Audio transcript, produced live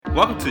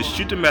Welcome to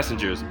Shoot the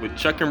Messengers with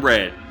Chuck and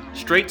Brad.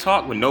 Straight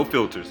talk with no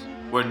filters.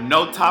 Where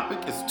no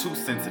topic is too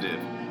sensitive.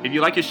 If you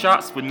like your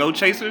shots with no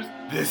chasers,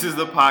 this is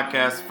the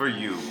podcast for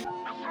you.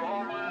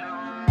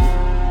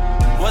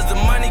 Was the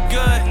money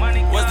good?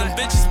 Was them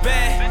bitches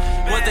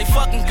bad? Was they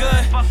fucking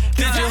good?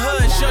 Did your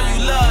hood show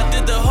you love?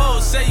 Did the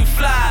hoes say you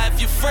fly?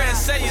 If your friends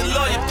say you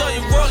loyal, throw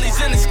your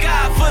rollies in the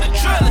sky for the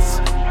trellis.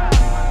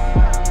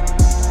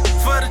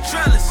 For the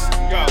trellis.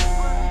 Yo,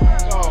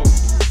 so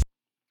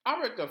I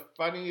read the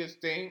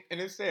funniest thing, and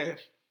it said,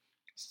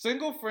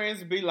 single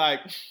friends be like,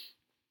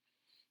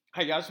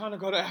 hey, y'all trying to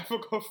go to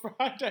Africa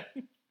Friday?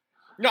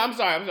 No, I'm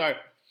sorry.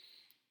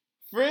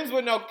 Friends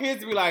with no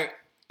kids be like,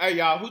 hey,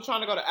 y'all, who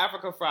trying to go to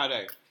Africa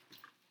Friday?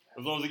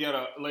 as long as you got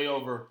a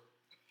layover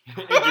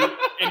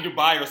in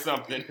Dubai or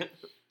something.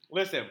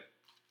 Listen,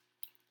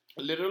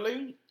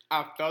 literally,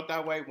 I felt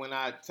that way when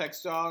I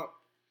text y'all.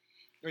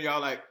 And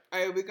y'all like,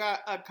 hey, we got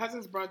a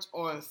cousin's brunch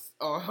on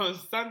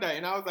Sunday.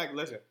 And I was like,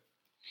 listen,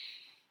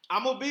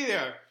 I'm going to be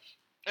there.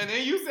 And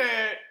then you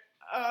said,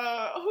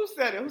 who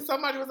said it?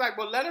 Somebody was like,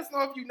 well, let us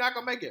know if you're not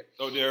going to make it.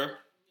 Oh, dear.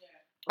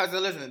 I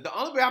said, listen, the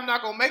only way I'm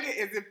not going to make it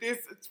is if this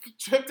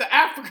trip to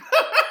Africa,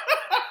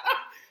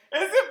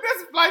 is if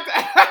this flight to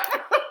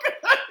Africa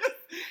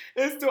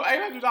is still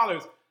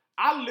 $800.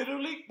 I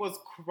literally was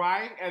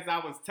crying as I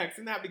was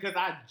texting that because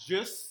I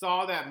just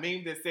saw that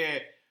meme that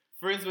said,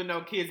 friends with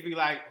no kids be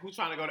like, who's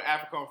trying to go to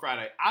Africa on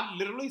Friday? I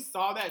literally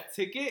saw that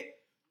ticket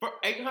for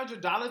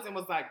 $800 and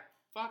was like,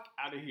 fuck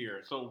out of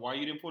here. So why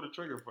you didn't pull the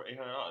trigger for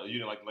 $800? You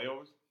didn't like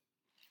layovers?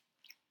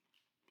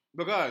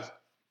 Because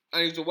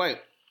I need to wait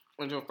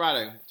until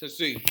Friday to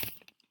see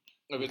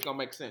if it's going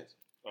to make sense.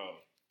 Oh.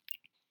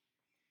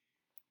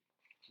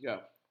 Yeah.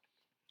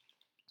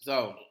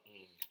 So,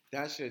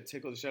 that shit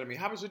tickled the shit out of me.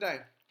 How was your day?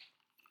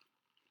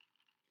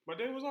 My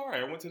day was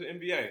alright. I went to the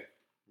NBA.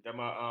 Got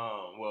my,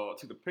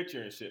 took a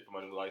picture and shit for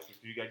my new license.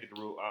 You got to get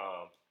the rule.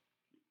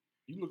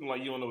 You looking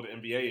like you don't know what the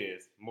NBA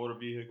is. Motor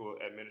Vehicle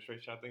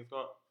Administration, I think it's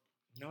called.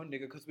 No,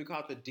 nigga, because we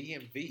call it the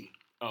DMV.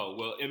 Oh,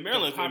 well, in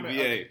Maryland, it's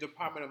NBA.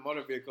 Department of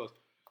Motor Vehicles.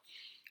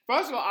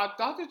 First of all, I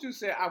thought that you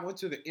said I went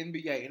to the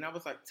NBA, and I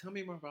was like, tell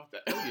me more about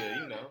that. Oh,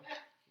 yeah, you know.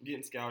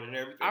 Getting scouted and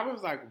everything. I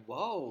was like,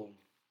 whoa.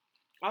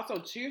 Also,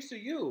 cheers to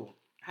you.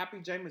 Happy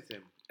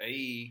Jameson.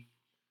 Hey.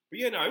 But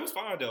yeah, no, it was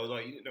fine, though.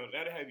 Like, you know,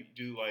 now to have you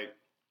do, like,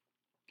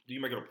 do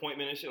you make an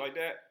appointment and shit like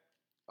that?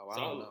 Oh, I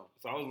don't know.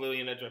 So I was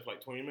literally in that joint for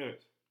like 20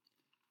 minutes.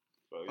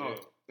 So, yeah. Oh,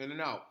 in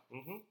and out.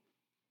 Mm-hmm.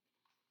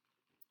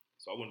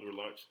 So I went to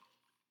lunch.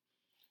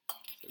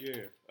 So,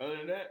 yeah. Other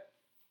than that,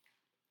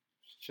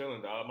 just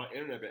chilling, dog. My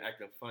internet been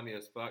acting funny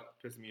as fuck,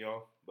 pissing me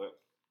off, but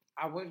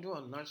I went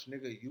doing lunch,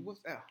 nigga. You was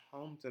at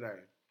home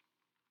today.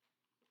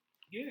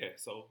 yeah,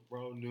 so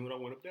around noon I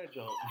went up that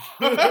jump.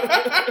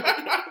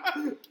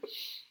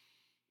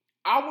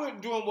 I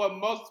went doing what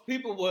most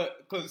people would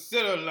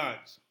consider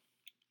lunch.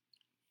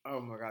 Oh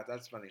my God,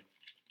 that's funny.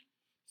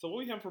 So what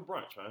are you having for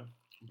brunch, man?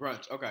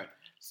 Brunch, okay.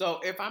 So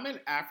if I'm in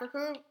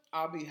Africa,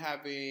 I'll be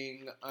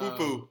having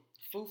Fufu.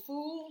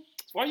 Fufu?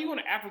 Why are you going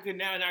to Africa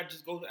now and not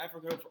just go to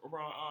Africa for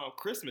around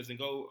Christmas and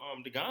go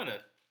to Ghana?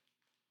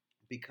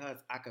 Because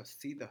I could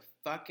see the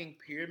fucking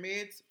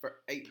pyramids for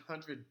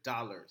 $800.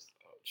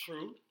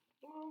 True.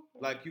 Well,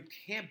 Like, you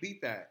can't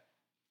beat that.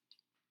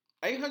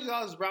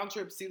 $800 round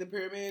trip to see the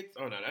pyramids?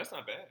 oh, no, that's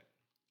not bad.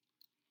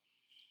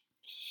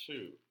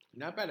 Shoot.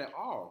 Not bad at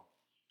all.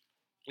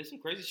 There's some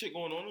crazy shit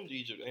going on in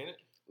Egypt, ain't it?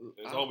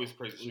 There's always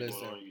crazy shit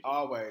going on in Egypt.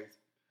 Always.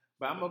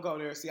 But I'm going to go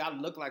there. See, I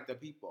look like the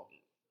people.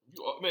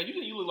 Man, you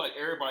think you look like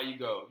everybody you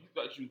go. You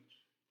thought you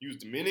was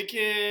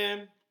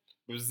Dominican,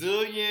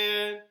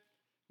 Brazilian.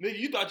 Nigga,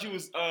 you thought you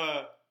was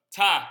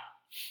Thai.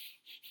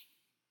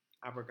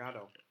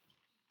 Abrigado.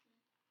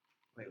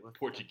 Wait, what's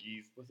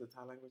Portuguese. What's the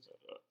Thai language?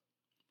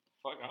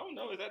 Fuck, I don't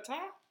know. Is that Thai?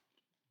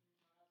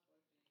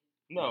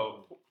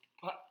 No.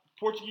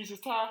 Portuguese is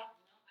Thai?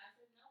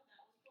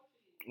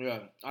 Yeah,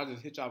 I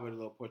just hit y'all with a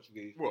little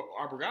Portuguese. Well,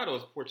 Abrigado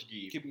is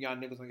Portuguese. Keeping y'all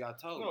niggas on y'all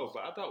toes. No,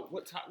 but I thought,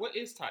 what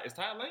is Thai? Is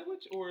Thai a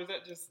language? Or is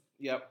that just...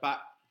 Yeah,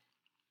 but...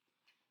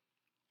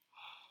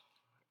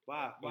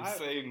 Why?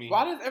 Save me.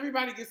 Why does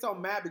everybody get so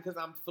mad because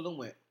I'm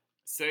fluent?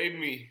 Save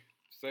me.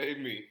 Save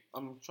me.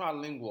 I'm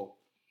trilingual.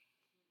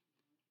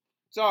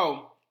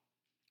 So,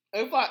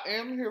 if I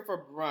am here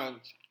for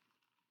brunch,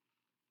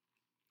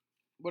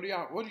 what are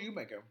you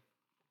making?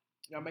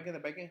 Y'all making the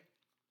bacon?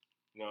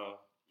 No.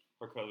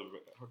 Her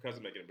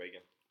cousin making a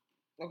bacon.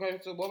 Okay,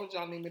 so what would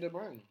y'all need me to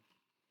bring?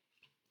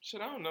 Shit,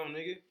 I don't know,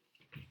 nigga.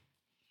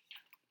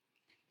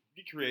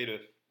 Be creative.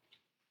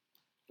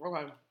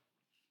 Okay.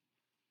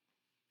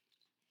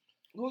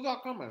 Who's y'all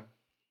coming?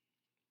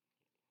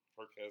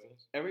 Her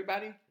cousins.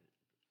 Everybody?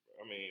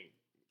 I mean,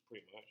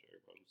 pretty much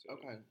everybody.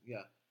 Okay,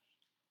 yeah.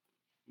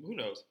 Who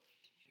knows?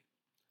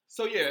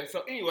 So yeah.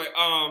 So anyway,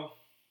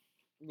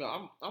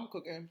 Yeah, I'm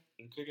cooking.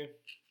 you cooking?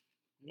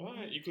 Mm-hmm. All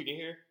right, you cooking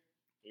here?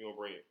 You gonna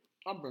bring it?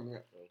 I'll bring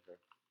it. Okay.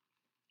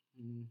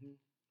 Mm-hmm.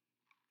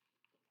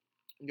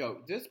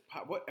 Yo,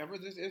 whatever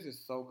this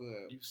is so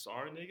good. You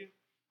sorry, nigga?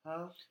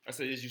 Huh? I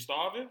said, is you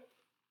starving?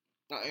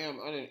 I am.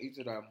 I didn't eat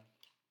today.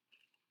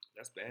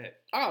 That's bad.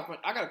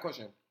 I got a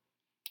question.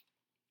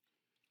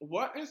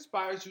 What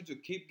inspires you to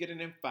keep getting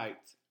in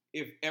fights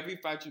if every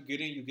fight you get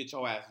in, you get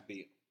your ass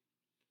beat?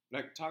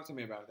 Like, talk to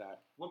me about that.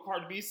 What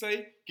Cardi B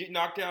say? Get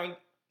knocked down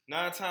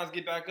 9 times,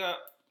 get back up.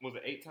 Was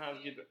it 8 times,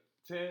 get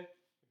 10?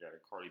 Got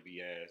a Cardi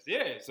B ass.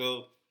 Yeah,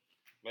 so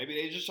maybe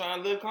they just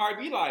trying to live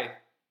Cardi B life.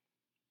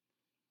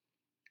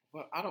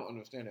 But I don't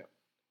understand it.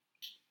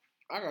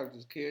 I got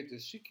this kid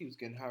that she keeps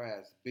getting her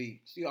ass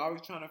beat. She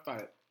always trying to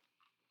fight.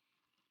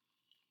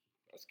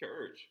 That's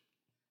courage.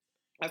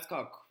 That's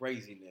called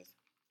craziness.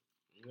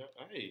 Yeah,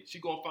 hey, she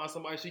gonna find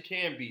somebody she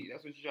can beat.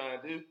 That's what she's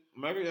trying to do.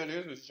 Maybe that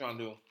is what she's trying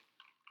to do.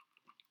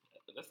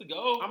 That's the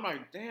goal. I'm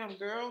like, damn,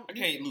 girl. I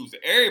can't lose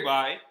to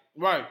everybody.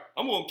 Right.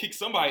 I'm gonna kick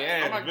somebody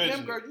ass. I'm like, eventually.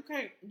 damn, girl,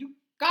 you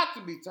got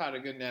to be tired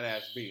of getting that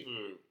ass beat.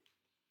 It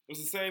was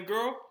the same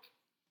girl?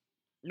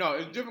 No,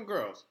 it's different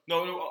girls.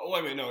 No, wait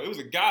a minute, no. It was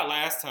a guy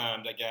last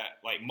time that got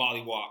like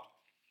mollywopped.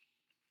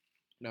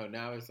 No,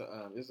 now it's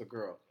a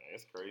girl.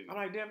 That's crazy. I'm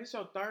like, damn, it's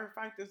your third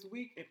fight this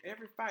week, and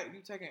every fight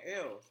you taking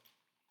L's.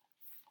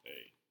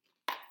 Hey,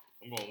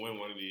 I'm gonna win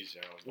one of these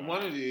jobs. man.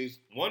 One of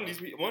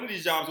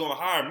these jobs gonna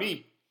hire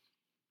me.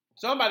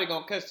 somebody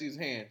gonna catch these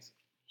hands.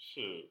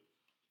 Shit.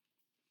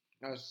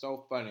 That's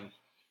so funny.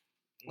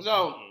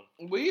 So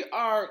we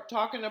are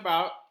talking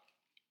about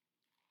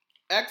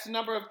X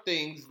number of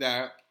things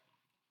that.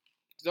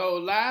 So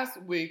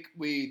last week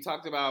we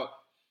talked about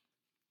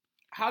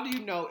how do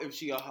you know if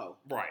she a hoe?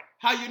 Right.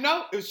 How you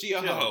know if she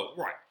a hoe?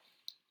 Right.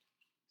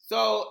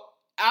 So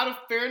out of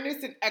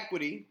fairness and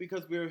equity,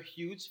 because we're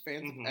huge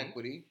fans of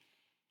equity,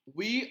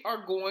 we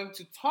are going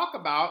to talk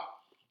about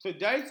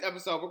today's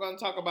episode. We're going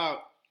to talk about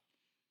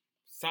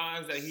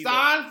signs that he's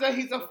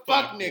a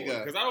fuck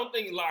nigga. Because I don't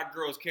think a lot of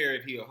girls care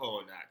if he a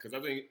hoe or not. Because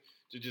I think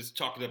to just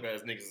chalk it up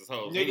as niggas as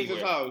hoes. Niggas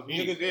is hoes.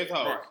 Niggas is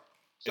hoes. Right.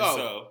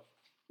 So,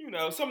 you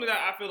know, something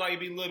that I feel like would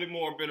be a little bit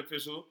more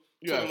beneficial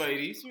to the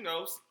ladies. You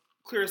know,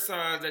 clear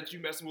signs that you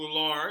messing with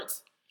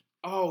Lawrence.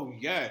 Oh,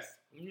 yes.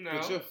 You know.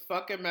 But you're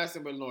fucking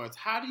messing with Lawrence.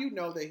 How do you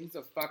know that he's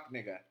a fuck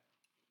nigga?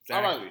 Exactly.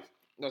 All right,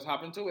 let's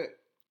hop into it.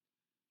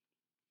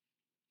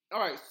 All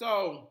right,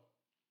 so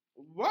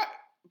what?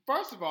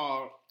 First of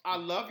all, I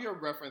love your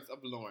reference of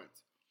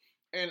Lawrence.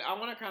 And I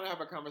want to kind of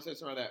have a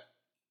conversation around that.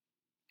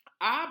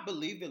 I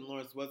believe that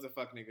Lawrence was a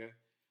fuck nigga.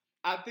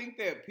 I think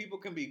that people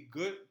can be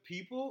good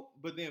people,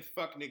 but then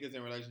fuck niggas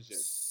in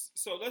relationships.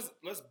 So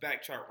let's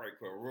backtrack right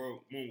quick.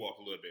 We'll moonwalk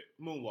a little bit.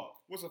 Moonwalk.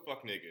 What's a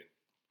fuck nigga?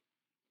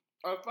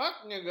 A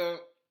fuck nigga.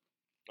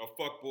 A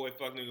fuck boy,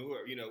 fuck nigga,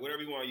 whoever, you know,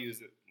 whatever you want to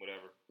use it,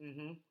 whatever.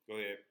 Mm-hmm. Go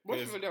ahead.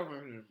 What's the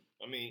difference?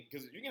 I mean,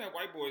 because you can have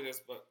white boys that's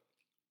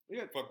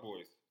fuck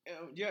boys.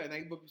 Yeah, and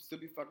they would still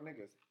be fuck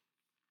niggas.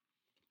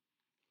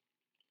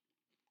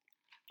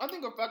 I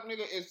think a fuck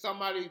nigga is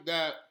somebody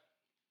that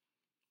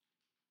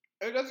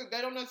they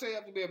don't necessarily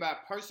have to be a bad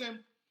person,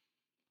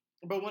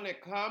 but when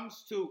it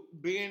comes to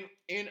being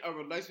in a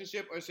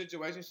relationship or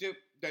situationship,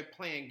 they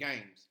playing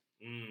games.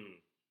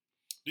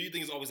 Do you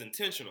think it's always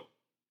intentional?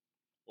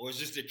 Or it's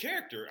just their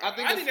character? I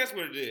think that's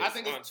what it is. I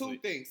think it's two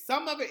things.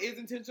 Some of it is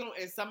intentional,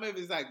 and some of it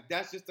is like,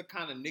 that's just the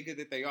kind of nigga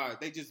that they are.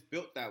 They just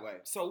built that way.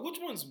 So which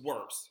one's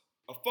worse?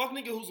 A fuck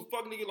nigga who's a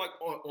fuck nigga like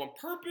on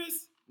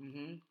purpose?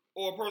 Mm-hmm.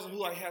 Or a person who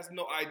like has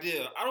no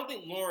idea? I don't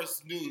think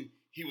Lawrence knew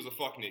he was a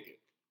fuck nigga.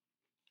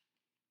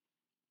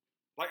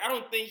 Like, I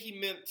don't think he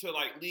meant to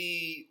like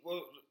lead,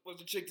 what's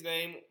the chick's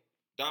name?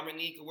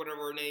 Dominique or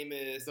whatever her name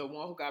is. The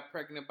one who got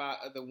pregnant by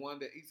the one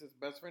that Issa's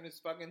best friend is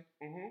fucking?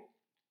 Mm-hmm.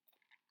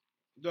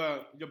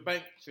 The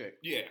bank chick.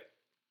 Yeah.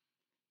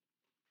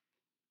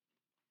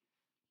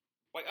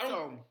 Like, I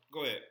don't...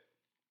 go ahead.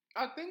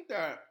 I think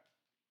that...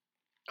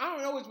 I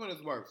don't know which one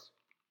is worse.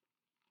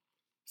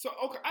 So,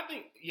 okay, I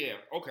think... Yeah,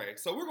 okay.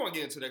 So, we're going to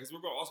get into that because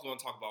we're also going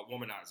to talk about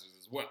womanizers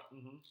as well.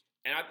 Mm-hmm.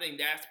 And I think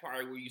that's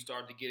probably where you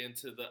start to get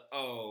into the,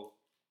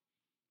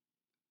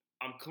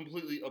 I'm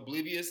completely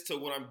oblivious to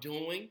what I'm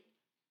doing.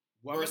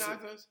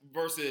 Womanizers?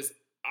 Versus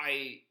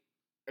I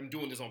am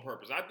doing this on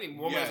purpose. I think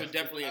womanizers are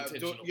definitely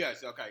intentional.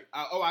 Yes, okay.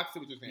 I see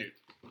what you're saying.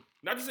 Yeah.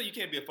 Not to say you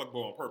can't be a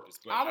fuckboy on purpose,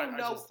 but I don't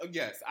know.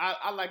 Yes,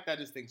 I like that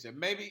distinction.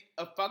 Maybe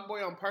a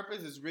fuckboy on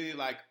purpose is really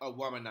like a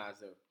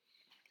womanizer.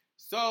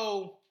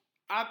 So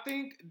I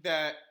think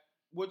that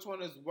which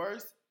one is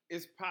worse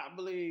is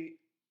probably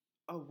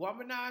a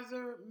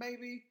womanizer,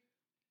 maybe.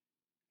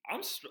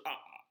 I'm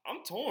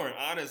torn,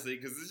 honestly,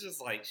 because it's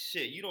just like,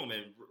 shit, you don't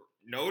even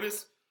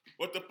notice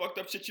what the fucked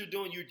up shit you're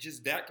doing. You're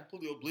just that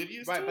completely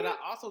oblivious to right, but it?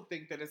 I also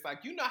think that it's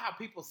like, you know how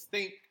people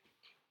stink.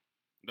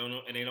 Don't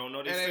know, and they don't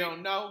know this and they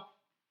don't know.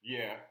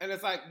 Yeah. And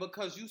it's like,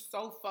 because you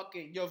so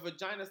fucking, your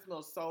vagina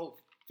smells so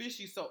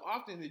fishy so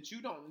often that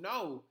you don't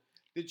know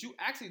that you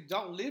actually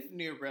don't live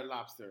near Red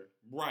Lobster.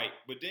 Right,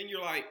 but then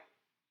you're like,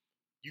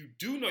 you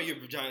do know your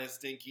vagina is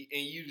stinky,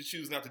 and you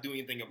choose not to do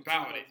anything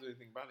about it.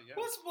 Yeah.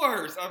 What's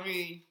worse? I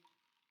mean,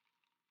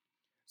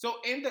 so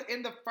in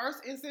the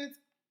first instance,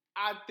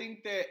 I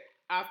think that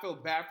I feel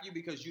bad for you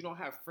because you don't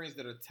have friends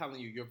that are telling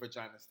you your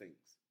vagina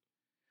stinks.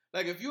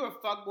 Like if you're a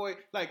fuckboy,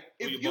 like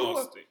if you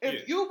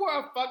were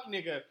a fuck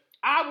nigga,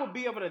 I would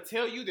be able to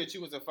tell you that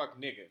you was a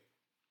fuck nigga.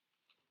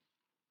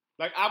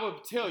 Like, I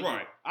would tell you.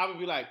 Right. I would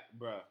be like,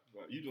 bruh,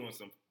 Well, you doing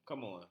some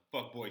come on.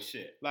 fuckboy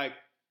shit. Like,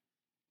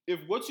 if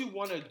what you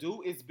want to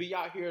do is be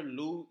out here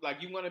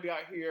like you want to be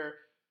out here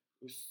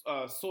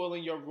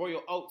soiling your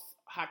royal oats,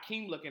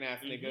 Hakeem looking ass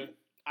nigga,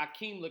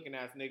 Hakeem looking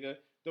ass nigga,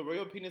 the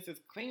royal penis is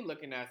clean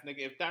looking ass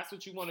nigga. If that's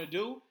what you want to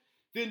do,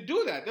 then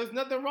do that. There's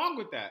nothing wrong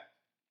with that.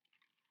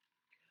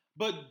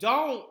 But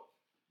don't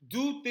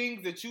do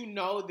things that you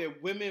know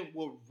that women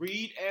will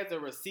read as or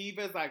receive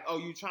as like, oh,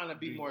 you trying to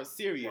be more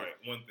serious. Right,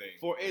 one thing.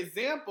 For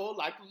example,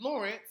 like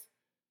Lawrence,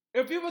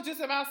 if it was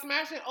just about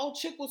smashing, old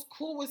chick was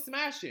cool with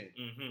smashing.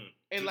 Mm-hmm.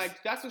 And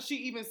like, that's what she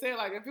even said.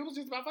 Like, if it was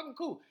just about fucking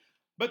cool.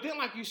 But then,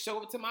 like, you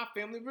show up to my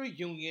family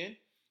reunion,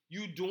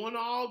 you doing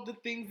all the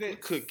things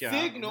that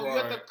signal. right. You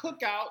at the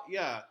cookout,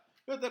 yeah.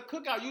 You at the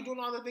cookout, you doing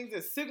all the things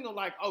that signal,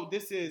 like, oh,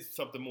 this is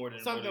Something more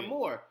than something really-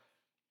 more.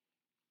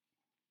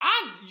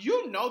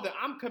 You know that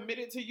I'm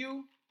committed to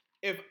you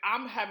if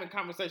I'm having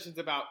conversations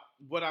about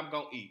what I'm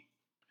gonna eat.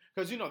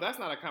 Because, you know, that's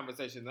not a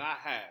conversation that I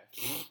have.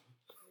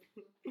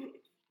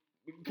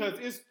 Because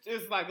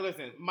it's like,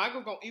 listen,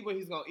 Michael's gonna eat what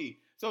he's gonna eat.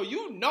 So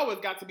you know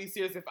it's got to be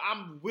serious if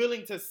I'm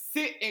willing to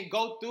sit and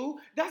go through.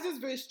 That's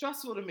just very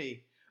stressful to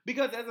me.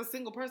 Because as a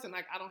single person,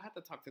 like, I don't have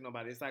to talk to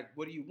nobody. It's like,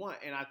 what do you want?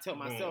 And I tell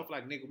myself,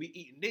 like, nigga, we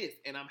eating this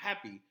and I'm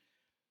happy.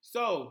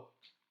 So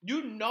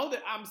you know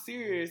that I'm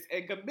serious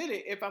and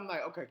committed if I'm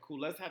like, okay, cool,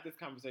 let's have this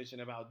conversation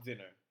about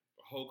dinner.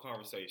 A whole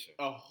conversation.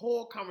 A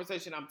whole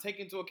conversation I'm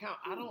taking into account.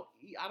 I don't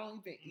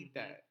even eat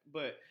that.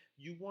 But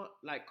you want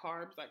like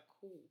carbs, like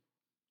cool.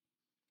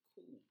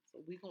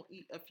 So we gonna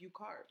eat a few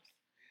carbs.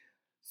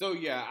 So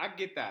yeah, I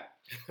get that.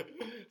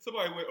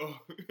 Somebody went,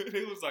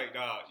 it was like,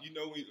 nah, you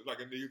know, when like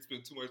a nigga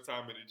spend too much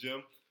time in the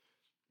gym,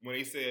 when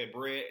they said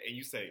bread and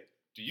you say,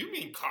 do you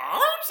mean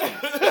carbs?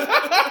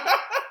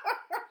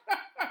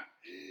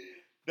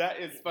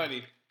 That is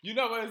funny. You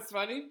know what is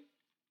funny?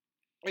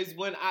 Is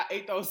when I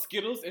ate those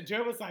Skittles and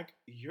Jared was like,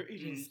 you're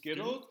eating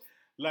Skittles?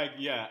 Like,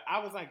 yeah. I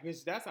was like,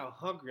 bitch, that's how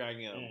hungry I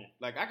am.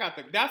 Like,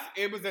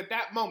 it was at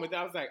that moment that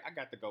I was like, I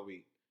got to go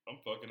eat. I'm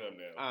fucking up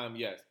now.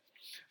 Yes.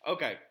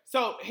 Okay.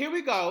 So here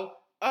we go.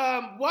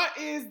 What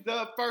is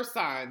the first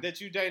sign that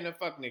you dating a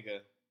fuck nigga?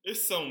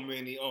 It's so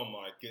many. Oh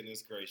my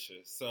goodness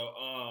gracious. So,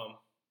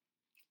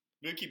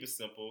 we'll keep it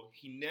simple.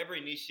 He never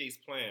initiates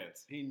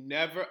plans. He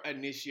never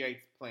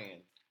initiates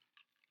plans.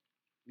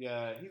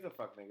 Yeah, he's a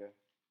fuck nigga.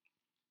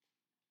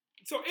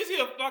 So is he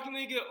a fucking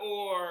nigga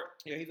or?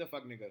 Yeah, he's a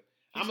fuck nigga.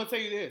 I'm gonna tell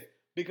you this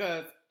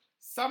because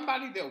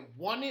somebody that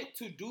wanted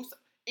to do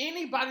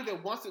anybody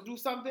that wants to do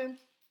something,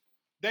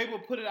 they will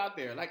put it out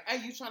there. Like,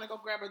 hey, you trying to go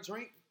grab a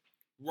drink?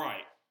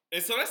 Right.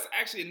 And so that's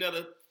actually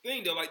another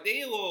thing though. Like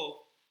they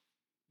will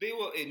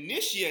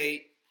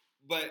initiate,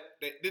 but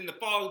then the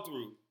follow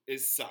through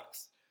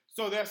sucks.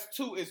 So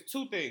it's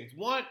two things.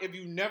 One, if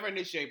you never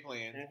initiate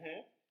plans.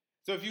 Mm-hmm.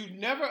 So if you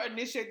never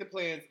initiate the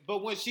plans,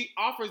 but when she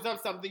offers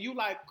up something, you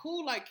like,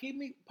 cool, like keep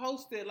me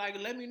posted, like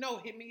let me know,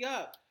 hit me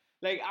up.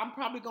 Like I'm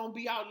probably gonna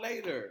be out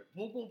later.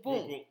 Boom, boom, boom.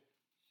 Boom, boom.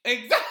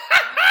 Exactly.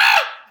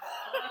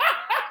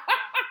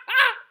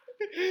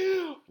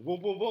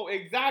 Boom, boom, boom.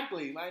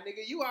 Exactly, my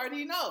nigga. You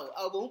already know.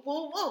 Boom,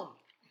 boom, boom.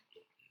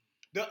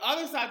 The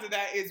other side to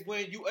that is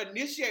when you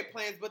initiate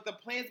plans, but the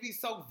plans be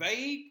so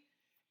vague,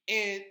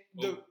 and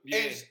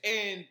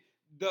and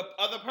the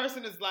other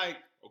person is like,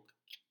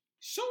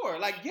 sure,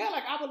 like yeah,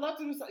 like I would love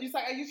to do something. It's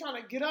like, are you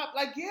trying to get up?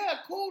 Like yeah,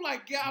 cool.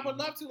 Like yeah, I would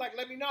love to. Like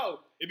let me know.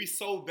 It'd be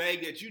so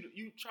vague that you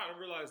trying to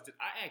realize, did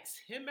I ask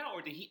him out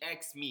or did he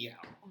ask me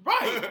out?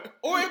 Right.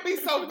 Or it'd be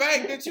so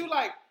vague that you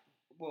like,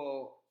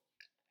 well,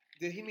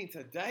 did he mean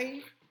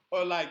today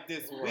or like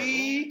this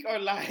week or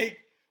like,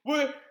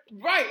 well,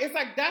 right? It's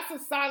like that's a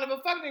sign of a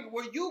fuck nigga.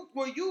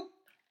 Were you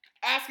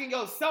asking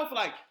yourself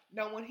like,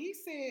 now when he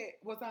said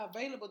was I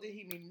available, did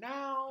he mean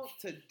now,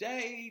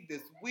 today,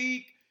 this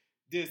week?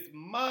 This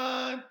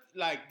month,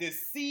 like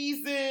this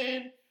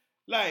season,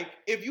 like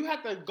if you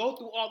have to go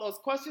through all those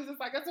questions,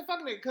 it's like that's a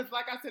fucking nigga. Because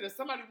like I said, if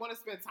somebody want to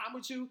spend time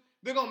with you,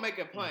 they're gonna make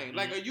it plain. Mm-hmm.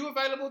 Like, are you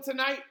available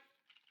tonight?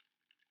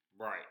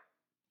 Right.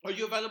 Are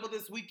you available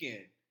this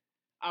weekend?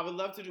 I would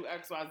love to do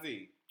X, Y,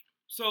 Z.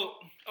 So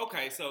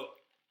okay, so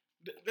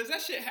does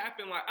that shit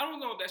happen? Like I don't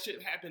know if that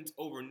shit happens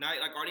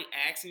overnight. Like are they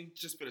asking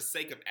just for the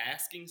sake of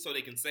asking so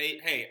they can say,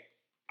 hey,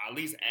 I at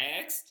least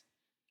asked?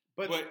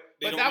 But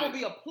that would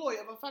be a ploy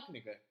of a fuck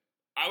nigga.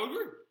 I would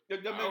agree. The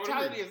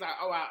mentality is like,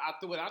 oh, I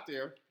threw it out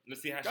there.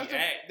 Let's see how she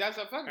act. That's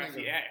a fuck nigga. How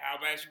she act, how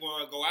bad she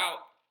want to go out,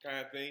 kind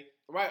of thing.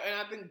 Right, and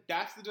I think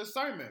that's the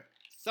discernment.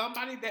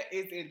 Somebody that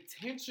is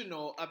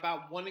intentional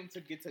about wanting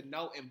to get to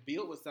know and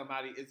build with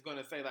somebody is going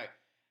to say like,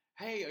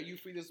 hey, are you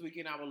free this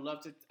weekend? I would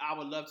love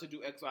to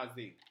do X, Y,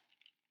 Z.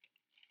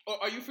 Or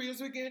are you free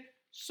this weekend?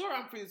 Sure,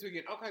 I'm free this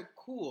weekend. Okay,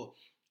 cool.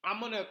 I'm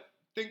going to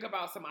think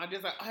about some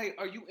ideas like, hey,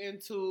 are you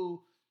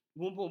into...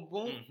 Boom, boom,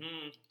 boom.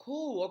 Mm-hmm.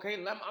 Cool. Okay,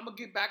 I'm gonna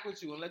get back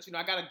with you and let you know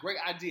I got a great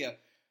idea.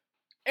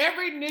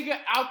 Every nigga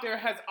out there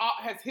has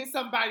hit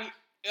somebody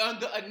on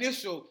the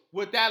initial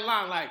with that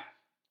line like,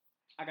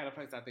 I got a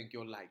place I think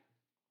you'll like.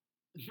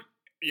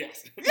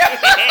 Yes.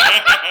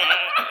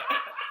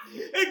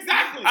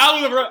 Exactly.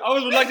 I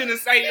was reluctant to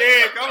say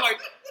yeah. 'Cause I'm like,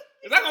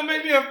 is that gonna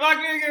make me a fuck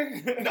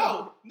nigga?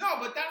 No,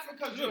 but that's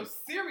because you're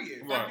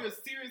serious. Like, Right. you're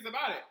serious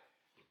about it.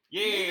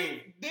 Yeah.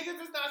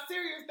 Niggas is not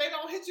serious. They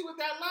don't hit you with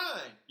that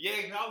line.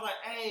 Yeah, 'cause I was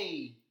like,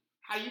 hey,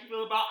 how you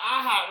feel about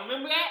IHOP?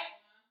 Remember that?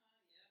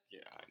 Yeah,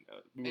 I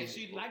know. And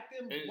she liked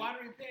them And-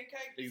 watery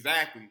pancakes.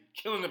 Exactly.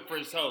 Killing the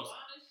French toast.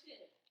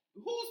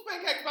 Who's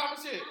pancake mama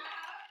shit?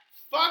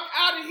 Fuck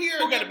out of here.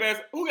 Who got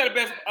the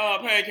best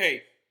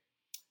pancake?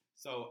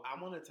 So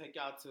I want to take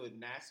y'all to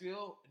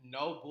Nashville.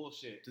 No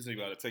bullshit. This nigga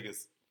gotta take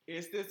us.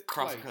 It's this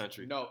Cross place.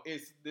 country. No,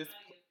 it's this.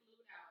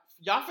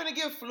 Y'all finna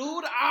get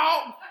flued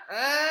out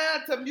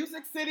to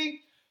Music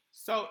City.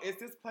 So it's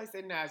this place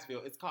in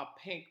Nashville. It's called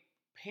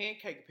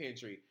Pancake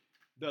Pantry.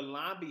 The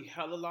line be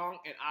hella long,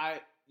 and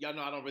y'all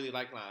know I don't really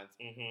like lines.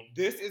 Mm-hmm.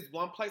 This is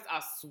one place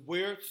I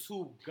swear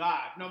to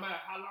God, no matter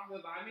how long the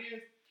line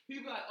is,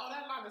 people be like, oh,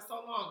 that line is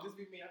so long. This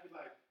be me. I be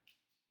like,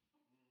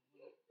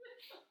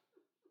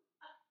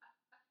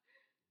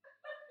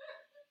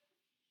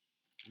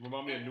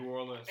 Remind me of New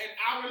Orleans. an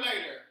hour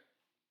later.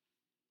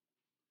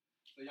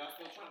 So y'all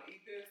still trying to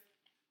eat this?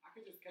 I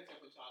can just catch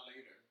up with y'all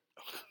later.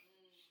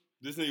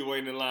 This nigga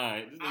waiting in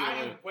line. I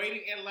am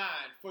waiting in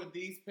line for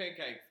these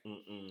pancakes.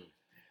 Mm-mm.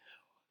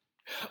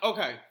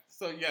 Okay,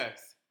 so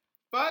yes.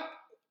 Fuck,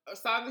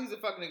 Simon, he's a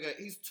fucking nigga.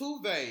 He's too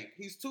vague.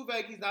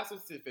 He's not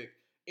specific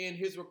in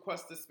his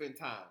request to spend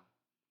time.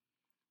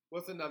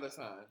 What's another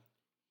sign?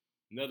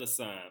 Another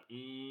sign.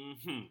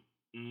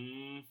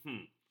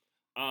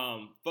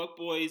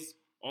 Fuckboys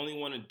only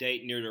want to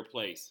date near their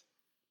place.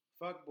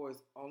 Fuck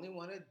boys only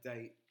want to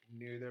date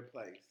near their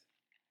place.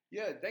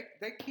 Yeah,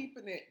 they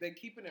keeping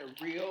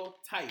it real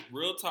tight.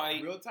 Real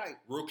tight. Real tight.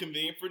 Real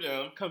convenient for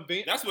them.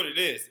 Convenient. That's what it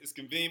is. It's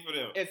convenient for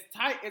them. It's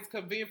tight, it's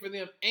convenient for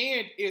them,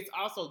 and it's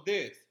also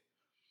this.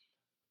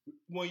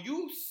 When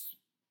you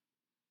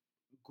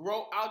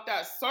grow out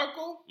that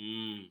circle,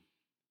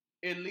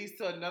 it leads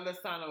to another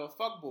sign of a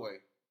fuckboy.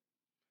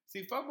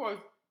 See, fuckboys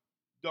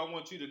don't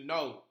want you to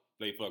know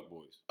They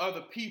fuckboys.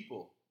 other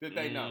people that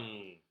they know.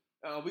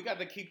 We got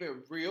to keep it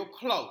real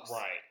close.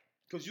 Right.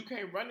 Because you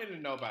can't run into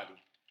nobody.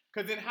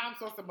 Because then how am I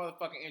supposed to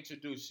motherfucking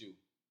introduce you?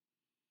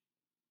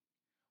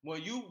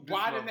 When you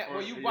widen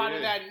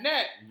that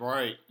net,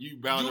 Right. You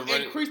bound you to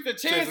run increase the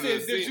chances of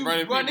chances that you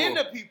running run people.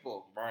 into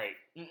people. Right.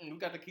 We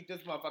got to keep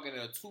this motherfucker in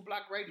a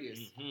 2-block radius.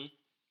 Mm-hmm.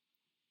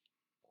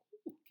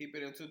 Keep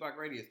it in a 2-block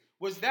radius.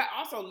 Which that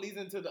also leads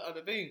into the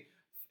other thing.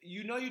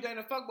 You know you dating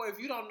a fuckboy if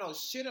you don't know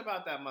shit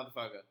about that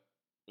motherfucker.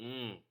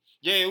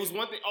 Yeah, it was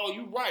one thing. Oh,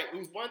 you're right. It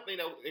was one thing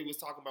that it was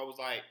talking about was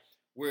like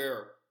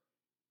where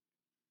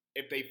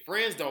if they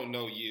friends don't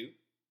know you,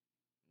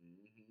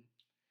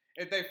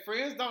 if they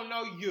friends don't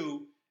know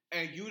you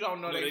and you don't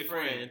know their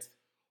friends,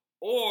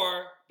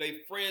 or they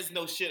friends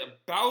know shit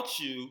about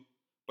you,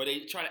 but they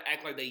try to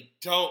act like they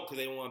don't because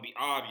they don't want to be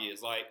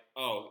obvious. Like,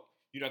 oh,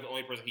 you're not the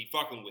only person he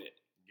fucking with.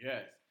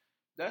 yes,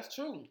 that's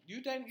true.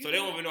 You dating, So they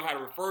don't even know how to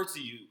refer to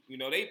you. You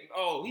know, he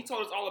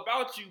told us all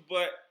about you,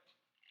 but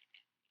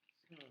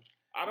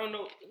I don't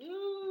know.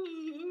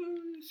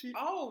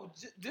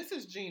 This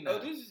is Gina. Oh,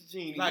 this is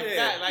Gina. Like yeah,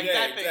 that, like yeah,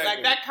 that thing, exactly.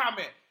 like that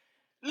comment.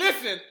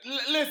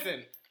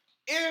 Listen.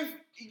 If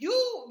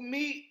you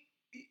meet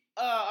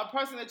a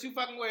person that you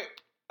fucking with,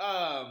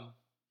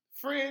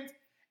 friends,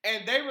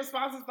 and their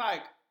response is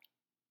like,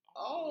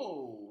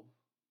 "Oh,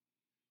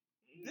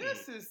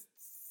 this is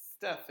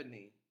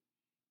Stephanie.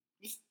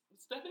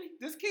 Stephanie?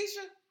 This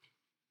Keisha."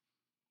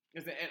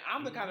 And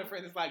I'm the kind of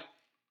friend that's like,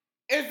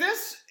 "Is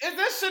this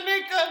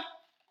Shanika?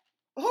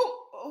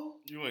 Who?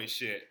 You ain't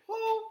shit.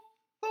 Who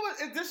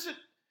is this?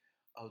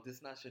 Oh,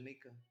 this not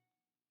Shanika.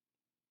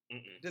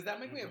 Does that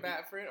make me a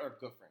bad friend or a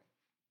good friend?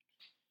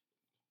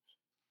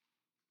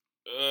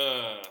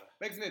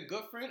 Makes me a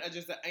good friend or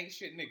just an ain't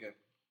shit nigga?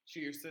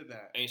 Cheers to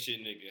that. Ain't shit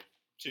nigga.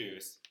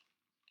 Cheers.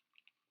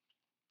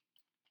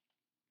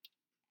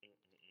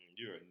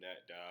 You're a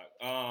nut,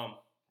 dog.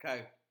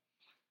 Okay.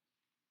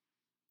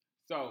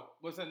 So,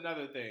 what's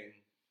another thing?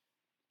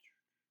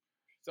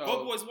 So,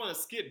 Fuckboys want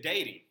to skip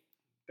dating.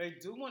 they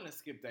do want to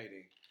skip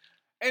dating.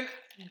 And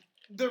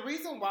the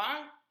reason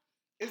why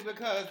is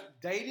because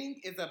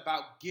dating is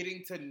about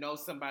getting to know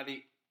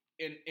somebody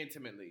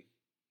intimately.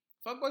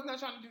 Fuckboys not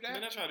trying to do that.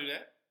 They're not trying to do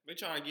that. They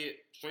trying to get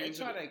straight They into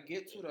trying to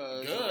get to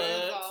the Guts.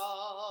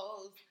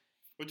 results.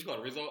 What you call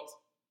it? Results?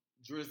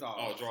 Drizzles.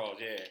 Oh, draws,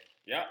 yeah.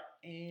 Yep.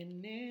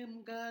 And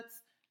them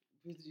guts,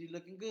 pretty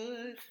looking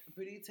good,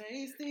 pretty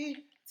tasty.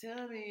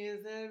 Tell me,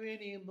 is there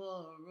any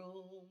more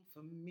room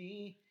for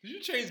me? Did you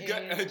change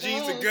And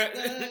jeans to those gut?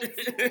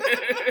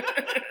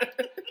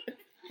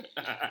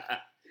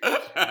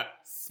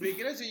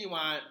 Speaking of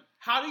Genuine,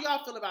 how do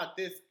y'all feel about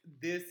this?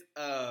 They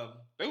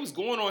was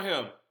going on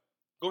him.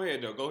 Go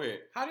ahead, though. Go ahead.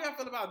 How do y'all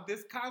feel about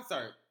this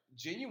concert?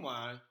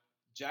 Genuine,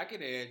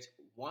 Jacket Edge,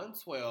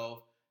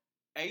 112,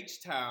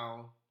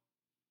 H-Town,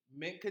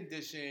 Mint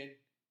Condition,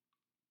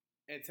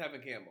 and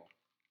Tevin Campbell.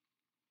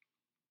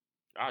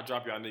 I'll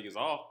drop y'all niggas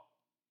off.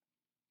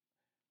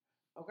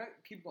 Okay,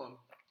 keep going.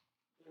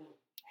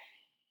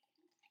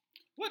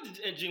 What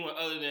did Genuine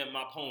other than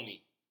My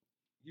Pony?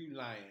 You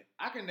lying.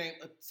 I can name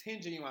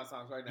 10 Genuine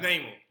songs right now.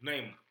 Name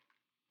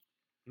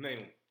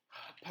them.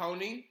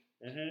 Pony.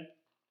 Mm-hmm.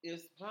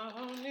 It's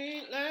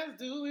pony. Let's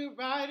do it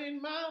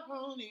riding my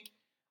pony.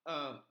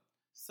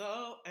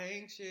 So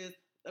anxious.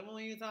 Love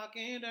when you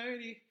talking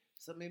dirty.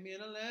 So meet me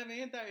at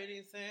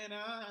 11:30. Said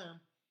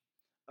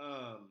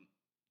I'm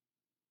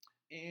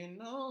in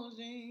those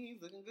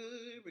jeans, looking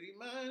good, pretty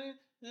money.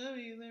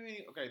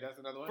 Okay, that's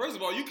another one. First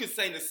of all, you could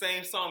sing the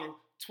same song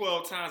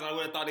 12 times. I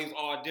would have thought they was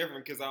all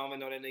different because I don't even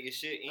know that nigga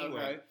shit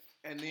anyway. Okay.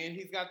 And then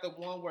he's got the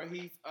one where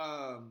he's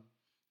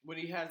when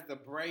he has the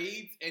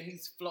braids and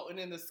he's floating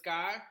in the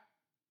sky.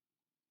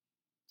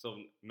 So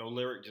no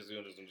lyric, just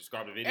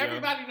describe the video.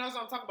 Everybody knows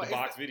what I'm talking about. The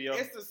box video.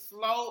 It's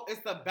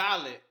the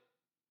ballad.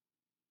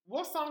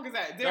 What song is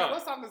that? No.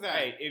 What song is that?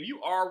 Hey, if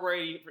you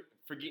already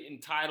forgetting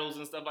titles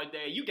and stuff like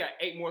that, you got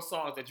 8 more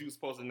songs that you were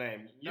supposed to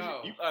name. You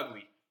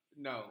ugly.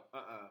 No,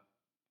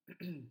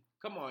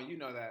 Come on, you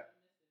know that.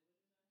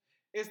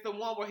 It's the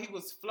one where he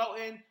was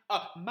floating.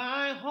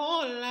 My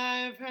whole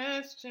life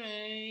has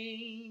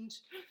changed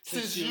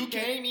Since you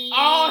came in.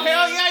 Oh,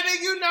 hell yeah,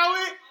 nigga, you know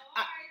it.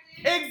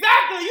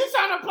 Exactly, you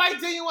trying to play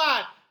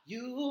Genuine.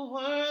 You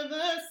were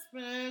the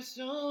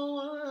special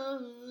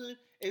one.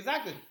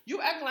 Exactly.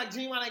 You acting like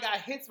Genuine ain't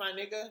got hits, my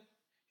nigga.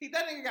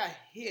 That nigga got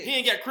hits. He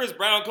ain't got Chris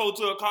Brown go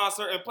to a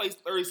concert and play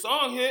 30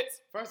 song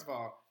hits. First of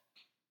all,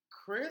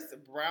 Chris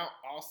Brown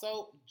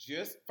also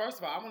first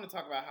of all, I want to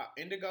talk about how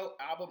Indigo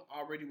album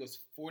already was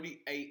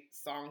 48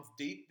 songs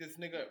deep. This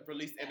nigga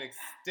released an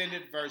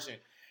extended version.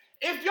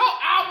 If your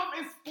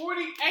album is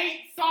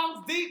 48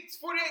 songs deep,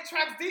 48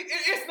 tracks deep,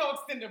 it is no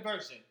extended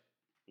version.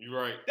 You're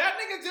right. That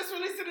nigga just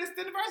released an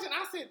extended version.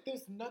 I said,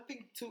 there's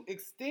nothing to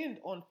extend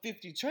on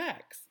 50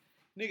 tracks.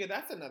 Nigga,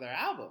 that's another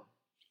album.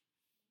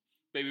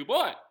 Baby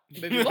boy.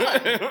 Baby boy.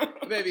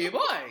 Baby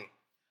boy.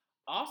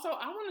 Also,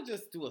 I want to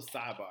just do a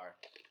sidebar.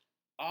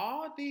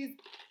 All these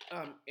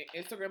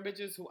Instagram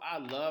bitches who I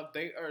love,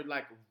 they are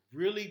like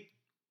really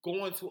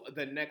going to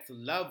the next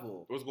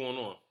level. What's going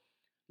on?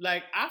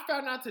 Like, I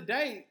found out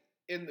today,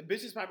 and the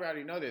bitches probably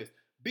already know this,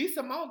 B.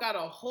 Simone got a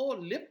whole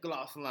lip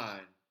gloss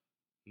line.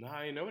 No,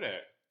 I didn't know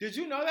that. Did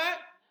you know that?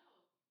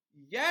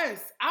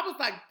 Yes. I was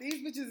like,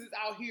 these bitches is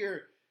out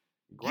here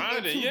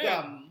grinding, getting to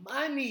the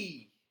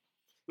money.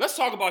 Let's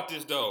talk about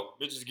this, though.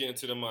 Bitches getting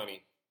to the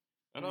money.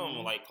 I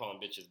don't like calling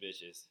bitches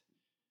bitches.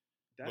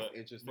 That's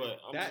interesting.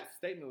 That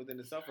statement within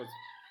itself was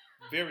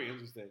very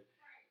interesting.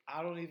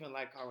 I don't even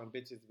like calling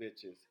bitches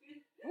bitches.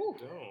 Ooh,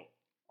 don't.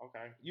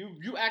 Okay.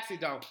 You actually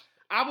don't.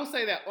 I will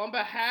say that on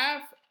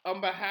behalf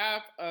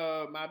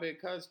of my big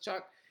cuz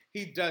Chuck,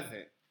 he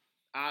doesn't.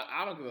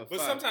 I don't give a fuck. But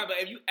sometimes,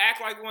 if you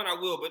act like one, I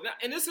will. But not,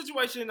 in this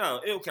situation,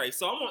 no. Okay,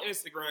 so I'm on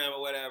Instagram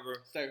or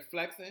whatever. Start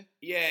flexing?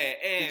 Yeah,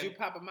 and... Did you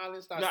pop a molly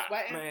and start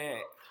sweating? Man.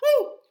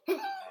 Woo!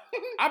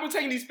 I've been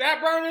taking these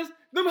fat burners.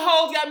 Them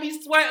hoes got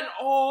me sweating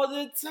all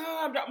the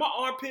time. My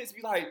armpits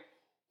be like...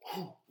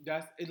 Whew.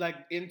 That's like,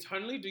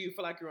 internally, do you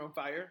feel like you're on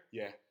fire?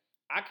 Yeah.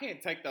 I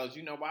can't take those.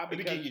 You know why?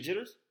 Because you get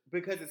jitters?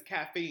 Because it's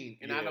caffeine,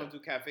 and I don't do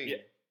caffeine. Yeah.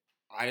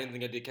 I didn't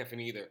think I did caffeine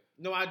either.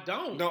 No, I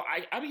don't. No,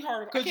 I be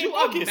hard. Could you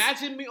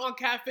imagine me on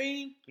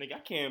caffeine? Nigga, I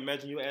can't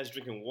imagine your ass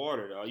drinking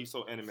water, though. You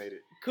so animated.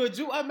 Could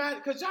y'all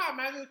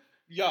imagine?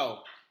 Yo,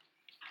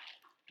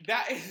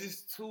 that is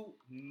just too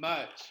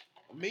much.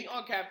 Me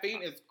on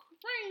caffeine is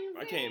crazy.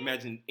 I can't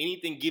imagine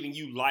anything giving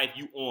you life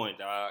you on,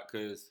 dog,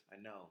 because... I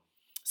know.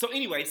 So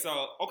anyway, so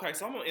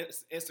I'm on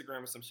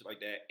Instagram or some shit like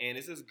that, and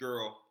it's this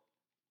girl.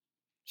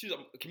 She's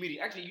a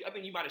comedian. Actually, I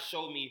think you might have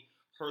showed me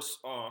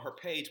her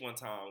page one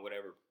time,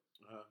 whatever.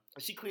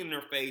 She cleaning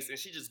her face, and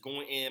she just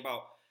going in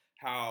about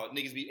how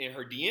niggas be in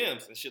her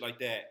DMs and shit like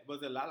that.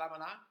 Was it La La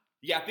Mana?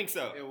 Yeah, I think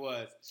so. It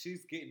was.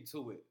 She's getting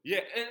to it. Yeah,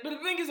 but the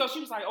thing is, though,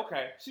 she was like,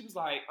 okay. She was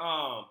like,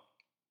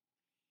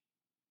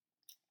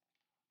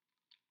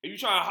 if you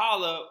trying to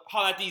holler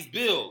at these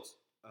bills.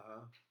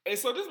 Uh-huh. And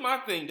so this is my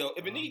thing, though.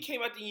 If a nigga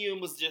came out to you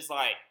and was just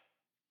like,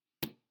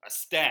 a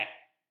stat,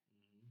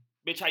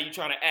 bitch, how you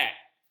trying to act?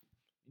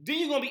 Then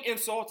you're going to be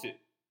insulted.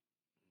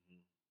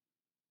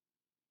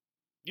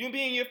 You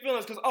be in your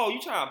feelings because, you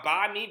trying to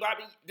buy me?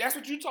 That's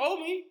what you told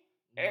me.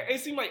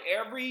 It seems like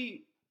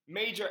every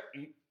major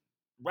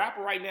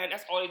rapper right now,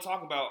 that's all they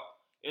talk about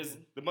is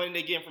the money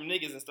they getting from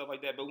niggas and stuff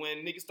like that. But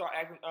when niggas start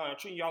acting,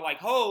 treating y'all like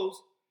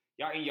hoes,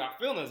 y'all in y'all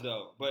feelings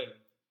though. But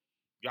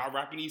y'all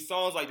rapping these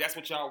songs like that's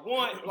what y'all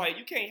want. Like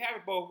you can't have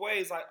it both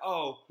ways. Like,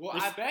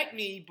 respect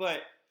me, but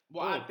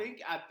I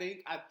think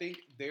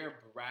they're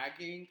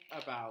bragging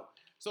about.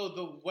 So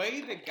the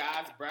way the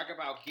guys brag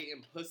about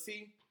getting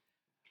pussy.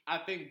 I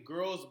think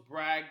girls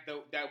brag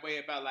that way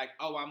about like,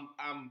 I'm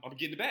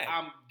getting the bag.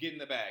 I'm getting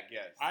the bag.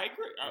 Yes, I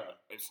agree. Yeah.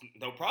 It's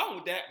no problem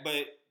with that.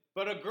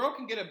 But a girl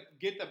can get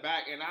the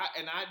bag, and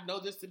I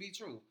know this to be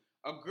true.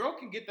 A girl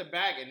can get the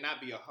bag and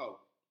not be a hoe.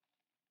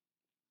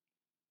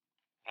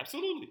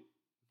 Absolutely.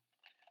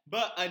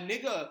 But a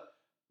nigga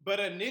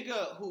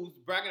who's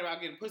bragging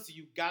about getting pussy,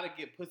 you gotta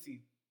get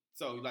pussy.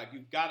 So like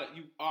you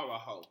are a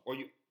hoe, or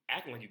you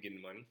acting like you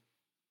getting money.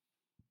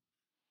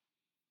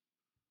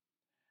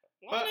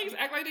 Why niggas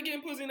act like they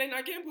getting pussy and they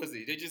not getting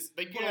pussy?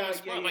 They put on the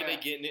front like they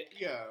getting it.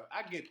 Yeah,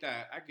 I get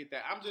that. I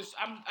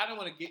don't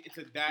want to get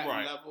into that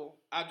level.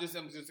 I'm just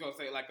gonna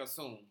say like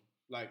assume.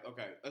 Like,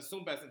 okay,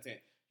 assume best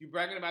intent. You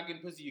bragging about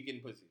getting pussy, you getting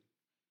pussy.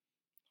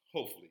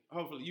 Hopefully.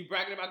 You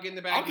bragging about getting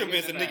the bag. I'm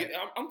convinced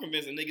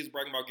niggas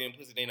bragging about getting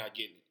pussy, they not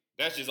getting it.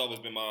 That's just always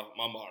been my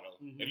motto.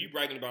 Mm-hmm. If you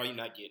bragging about it, you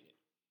not getting it.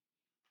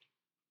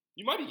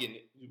 You might be getting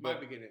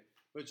it.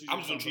 But I'm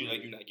just gonna treat it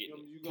like you're not getting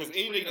it. Because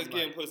any nigga that's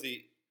getting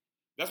pussy,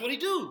 that's what he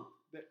do.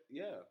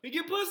 He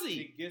get pussy.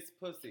 He gets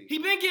pussy. He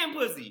been getting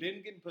pussy.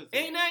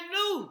 Ain't that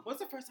new? What's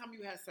the first time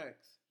you had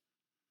sex?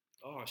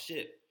 Oh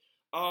shit.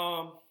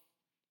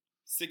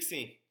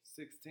 16.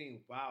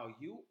 16. Wow.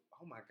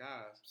 Oh my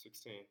gosh.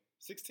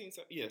 16.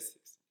 Yes.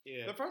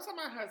 Yeah. The first time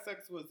I had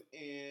sex was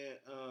in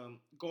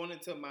going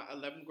into my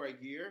 11th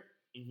grade year.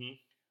 Mm-hmm.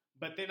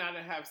 But then I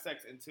didn't have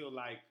sex until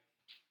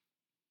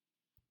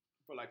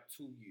for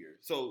 2 years.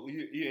 So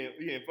you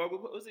didn't fuck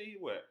with pussy?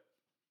 What?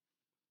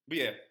 But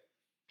yeah.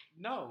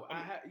 No, I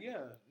had.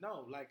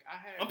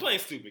 I'm playing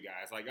stupid,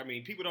 guys. Like, I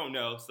mean, people don't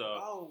know, so.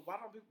 Oh, what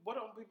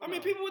don't people? I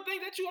mean, people would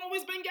think that you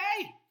always been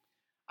gay.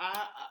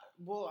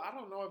 Well, I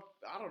don't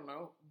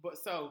know. But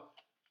so,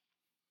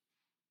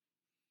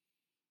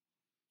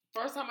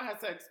 first time I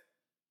had sex,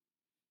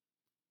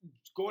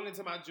 going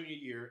into my junior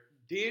year.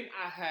 Then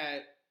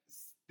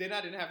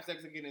I didn't have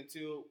sex again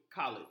until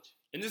college.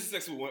 And this is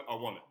sex with a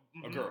woman,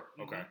 a girl.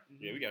 Okay,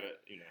 yeah, we gotta,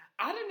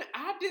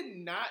 I did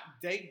not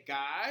date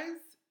guys.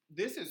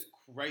 This is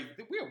crazy.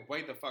 We're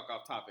way the fuck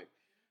off topic.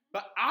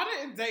 But I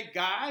didn't date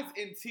guys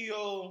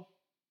until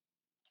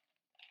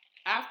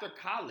after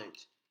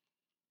college.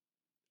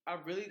 I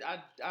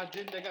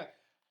didn't date guys.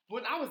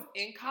 When I was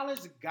in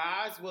college,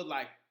 guys would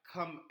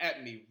come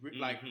at me.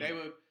 They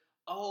would,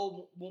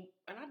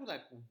 and I'd be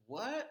like,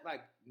 what?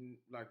 Like,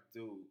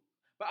 dude.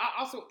 But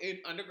I also, in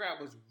undergrad,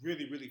 was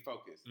really, really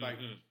focused.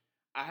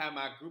 I had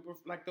my group of,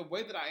 the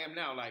way that I am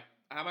now, I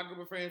had my group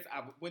of friends.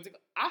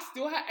 I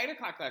still had 8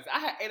 o'clock classes. I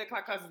had 8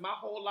 o'clock classes my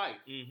whole life.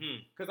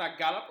 Because I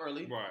got up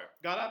early. Right.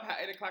 Got up,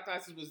 had 8 o'clock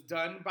classes, was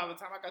done. By the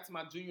time I got to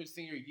my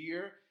senior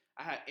year,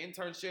 I had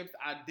internships.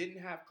 I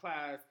didn't have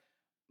class.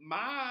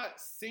 My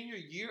senior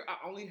year,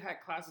 I only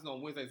had classes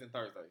on Wednesdays and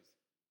Thursdays.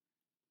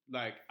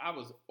 I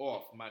was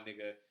off, my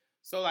nigga.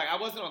 So, I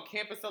wasn't on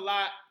campus a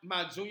lot.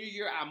 My junior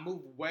year, I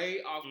moved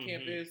way off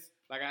campus.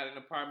 I had an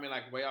apartment,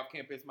 way off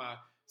campus. My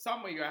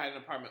sophomore year, I had an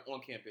apartment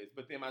on campus.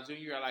 But then my junior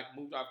year, I,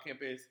 moved off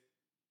campus.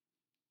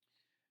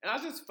 And I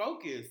was just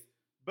focused.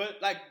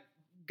 But,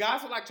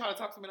 guys would, try to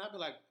talk to me, and I'd be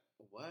like,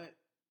 what?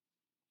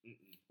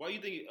 Why do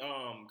you think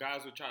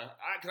guys would try?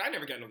 Because I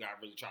never got no guy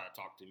really try to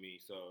talk to me.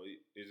 So,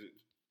 is it?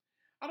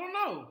 I don't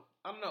know.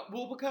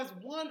 Well, because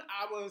one,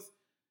 I was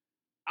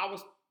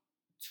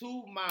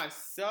to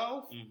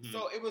myself.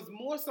 So it was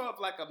more so of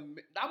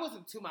I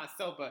wasn't to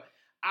myself, but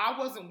I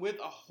wasn't with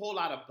a whole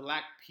lot of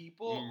black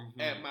people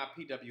at my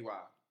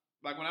PWI.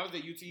 When I was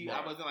at UT,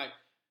 I wasn't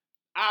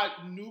I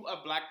knew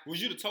a black.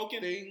 Was you the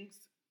token? Things.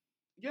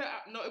 Yeah,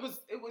 no, it was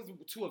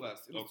 2 of us.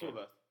 It was 2 of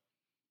us.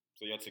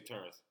 So y'all took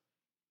turns.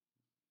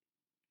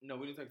 No,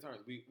 we didn't take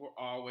turns. We were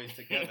always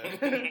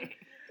together.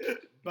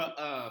 But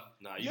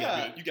nah, you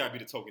gotta be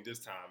the token this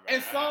time, man.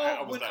 And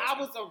so when I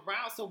was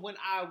around, when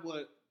I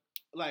would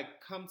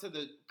come to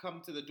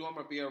the dorm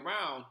or be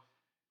around,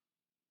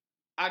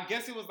 I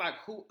guess it was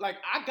who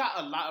I got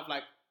a lot of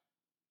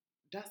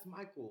that's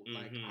Michael.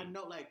 I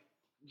know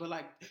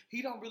but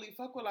he don't really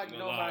fuck with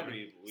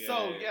nobody. Yeah,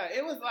 so yeah,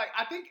 it was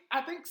I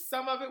think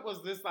some of it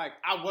was this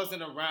I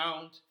wasn't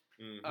around.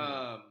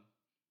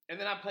 And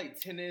then I played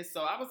tennis,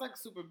 so I was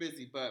super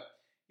busy. But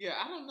yeah,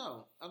 I don't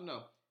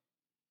know.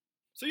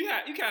 So you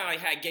kind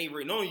of had gay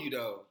written on you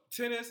though.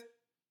 Tennis.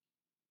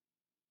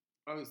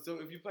 Oh, so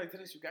if you play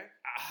tennis, you gay?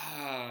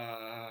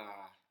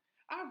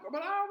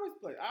 But I always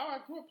play. I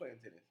grew up playing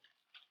tennis.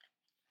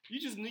 You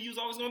just knew you was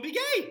always gonna be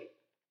gay.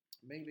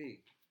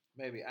 Maybe.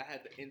 I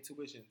had the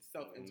intuition,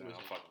 self-intuition. No,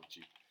 I'm fucking with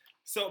you.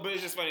 So, but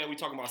it's just funny that we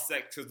talking about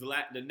sex because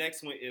the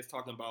next one is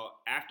talking about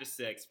after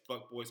sex.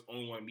 Fuck boys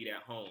only want to meet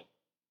at home.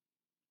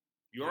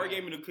 You already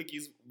gave me the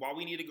cookies. Why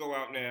we need to go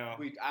out now?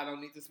 I don't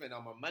need to spend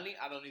no more money.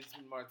 I don't need to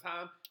spend more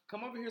time.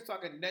 Come over here so I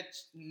can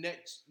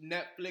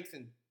Netflix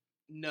and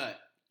nut.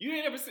 You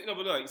ain't ever seen no,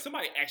 but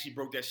somebody actually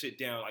broke that shit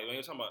down.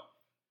 You're talking about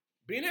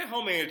being at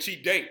home ain't a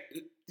cheap date.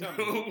 Tell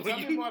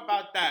me more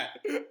about that.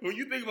 When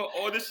you think about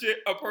all the shit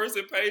a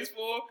person pays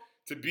for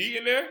to be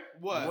in there,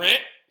 what? Rent.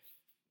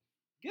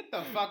 Get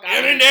the fuck out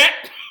Internet.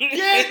 of here.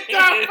 Get the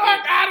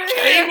fuck out of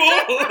here.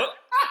 Cable.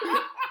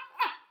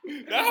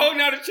 That whole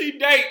not a cheap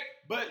date.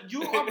 But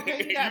you are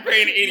paying that. You're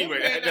paying it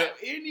anyway.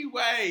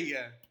 Anyway.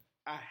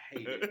 I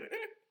hate it.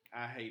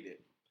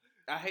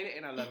 I hate it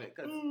and I love it.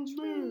 Because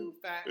true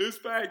facts. It's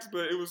facts,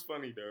 but it was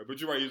funny though. But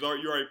you're right. You're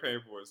already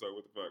paying for it, so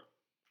what the fuck?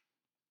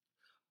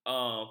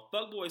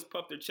 Fuckboys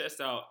puff their chest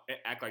out and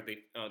act like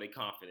they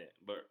confident.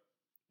 But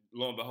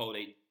lo and behold,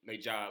 they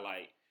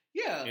jive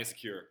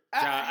insecure.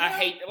 I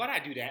hate, why'd I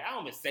do that? I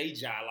don't even say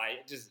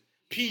jive just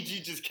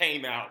PG just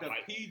came out. The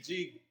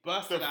PG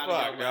busted out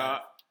of your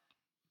mouth.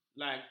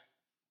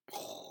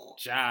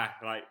 Ja,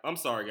 like, I'm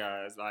sorry,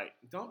 guys. Like,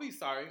 Don't be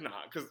sorry. nah,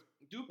 because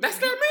You,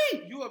 that's not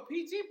me. You a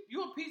PG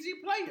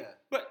player.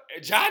 But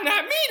Ja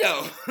not me,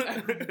 though.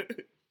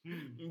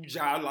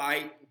 Ja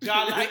like.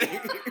 Ja like.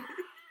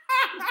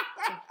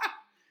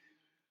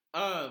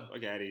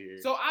 Fuck out of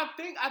here. So I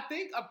think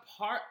a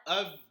part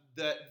of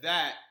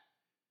that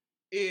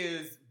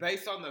is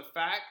based on the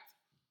fact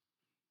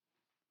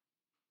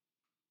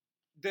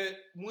that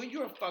when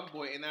you're a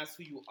fuckboy and that's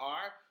who you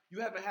are, you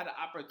haven't had an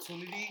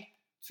opportunity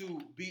to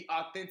be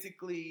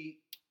authentically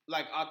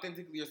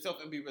yourself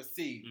and be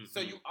received. Mm-hmm. So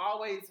you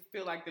always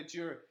feel like that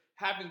you're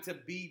having to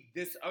be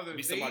this other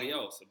be thing somebody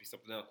else. Or be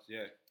something else,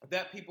 yeah.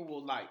 that people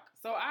will like.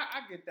 So I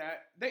get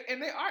that. They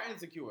are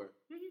insecure.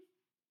 Mm-hmm.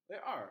 They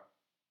are.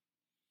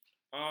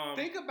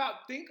 Think about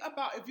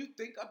if you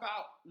think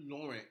about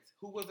Lawrence,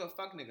 who was a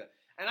fuck nigga.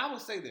 And I will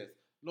say this.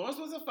 Lawrence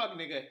was a fuck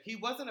nigga. He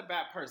wasn't a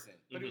bad person,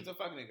 but he was a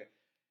fuck nigga.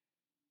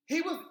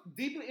 He was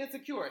deeply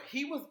insecure.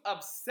 He was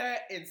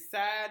upset and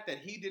sad that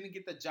he didn't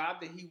get the job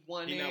that he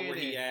wanted. He not where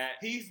he at.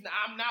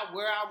 I'm not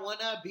where I want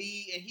to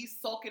be, and he's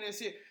sulking and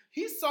shit.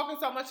 He's sulking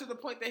so much to the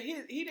point that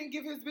he didn't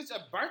give his bitch a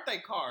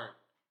birthday card.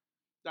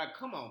 Like,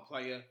 come on,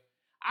 player.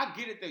 I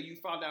get it that you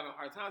fall down on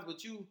hard times,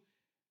 but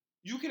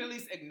you can at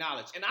least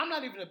acknowledge. And I'm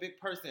not even a big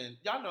person.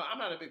 Y'all know I'm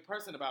not a big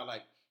person about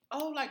like,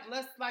 oh, like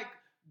let's like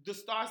the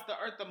stars, the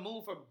earth, the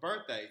moon for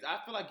birthdays. I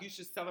feel like you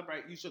should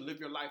celebrate. You should live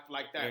your life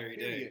like that. Every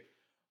period. day.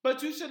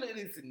 But you should at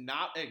least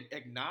not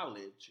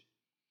acknowledge.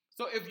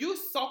 So if you're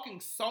sulking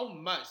so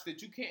much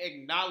that you can't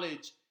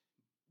acknowledge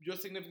your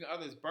significant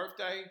other's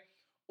birthday,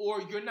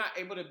 or you're not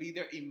able to be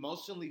there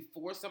emotionally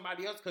for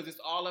somebody else because it's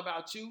all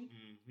about you.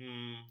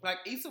 Mm-hmm. Like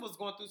Issa was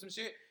going through some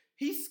shit.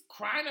 He's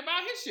crying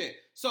about his shit.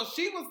 So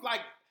she was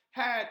like,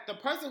 had the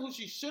person who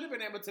she should have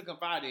been able to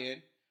confide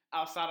in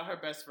outside of her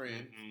best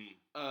friend.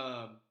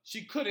 Mm-hmm.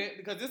 She couldn't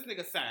because this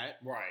nigga sad.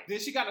 Right. Then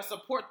she got to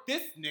support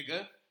this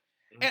nigga.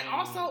 And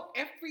also,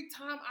 every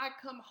time I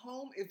come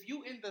home, if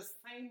you in the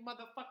same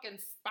motherfucking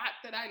spot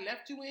that I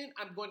left you in,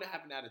 I'm going to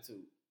have an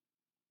attitude.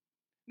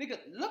 Nigga,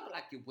 look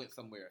like you went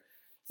somewhere.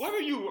 Wherever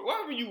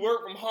you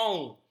work from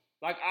home,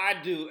 like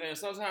I do, and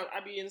sometimes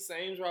I be in the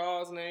same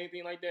drawers and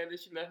anything like that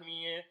she left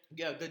me in.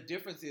 Yeah, the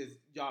difference is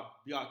y'all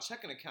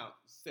checking account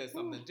says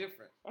something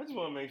different. I just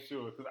want to make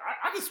sure, because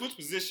I can switch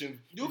positions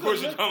You before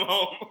can you look- come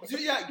home.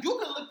 Yeah, you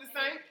can look the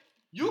same.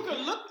 You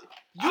can look.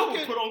 I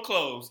will put on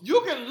clothes.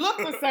 You can look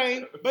the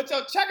same, but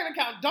your checking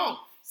account don't.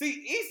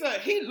 See, Issa,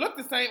 he looked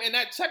the same, and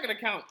that checking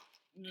account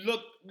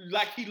looked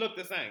like he looked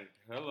the same.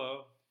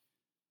 Hello.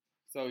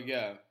 So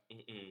yeah.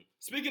 Mm-mm.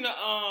 Speaking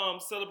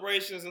of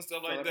celebrations and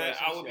stuff like that,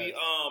 I will be Yes.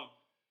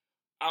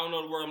 I don't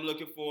know the word I'm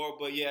looking for,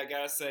 but yeah, I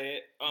gotta say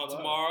it.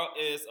 Tomorrow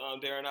is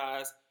Darren and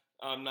I's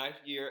 9th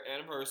year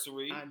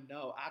anniversary. I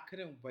know. I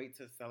couldn't wait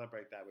to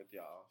celebrate that with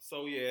y'all.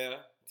 So yeah,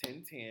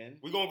 10-10.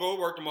 we're gonna go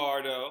to work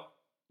tomorrow though.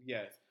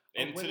 Yes.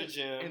 And when to the is-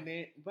 gym. And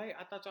then wait,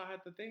 I thought y'all had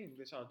the thing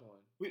that y'all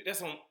doing.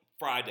 That's on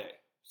Friday.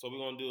 So we're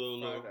gonna do a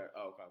little Friday.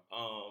 Oh,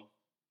 okay.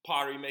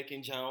 pottery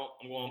making jump.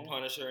 I'm gonna Yeah.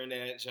 punish her in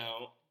that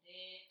jump.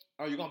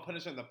 Oh, you're gonna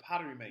punish her in the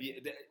pottery making.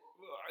 Yeah,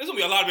 there's gonna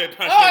be a lot of bad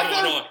punishment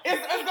Oh, going on.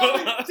 it's gonna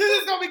be, she's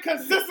just gonna be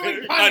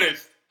consistently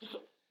punished.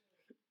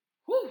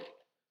 Whew.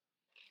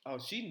 Oh,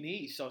 she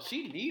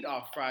need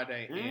off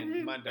Friday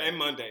and Monday. And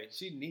Monday.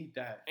 She need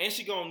that. And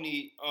she gonna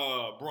need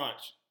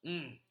brunch.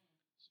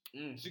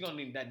 She gonna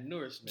need that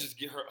nourishment. Just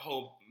get her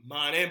whole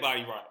mind and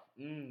body right.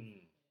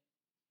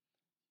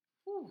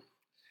 Whew.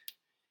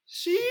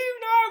 She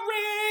not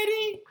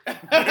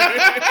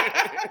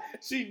ready.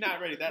 She's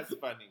not ready. That's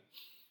funny.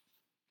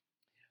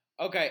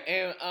 Okay,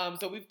 and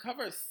so we've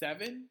covered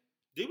 7.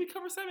 Did we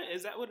cover 7?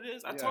 Is that what it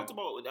is? I Yeah. talked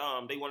about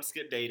they want to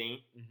skip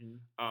dating.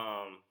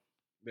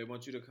 They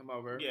want you to come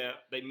over. Yeah,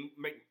 they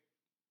make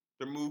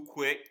the move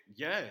quick.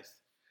 Yes.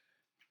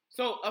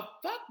 So a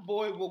fuck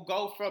boy will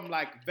go from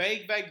like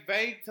vague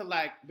to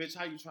like, bitch,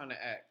 how you trying to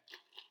act?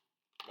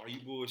 Why you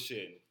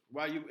bullshitting?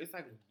 It's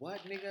like,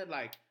 what, nigga?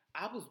 Like,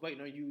 I was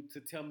waiting on you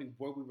to tell me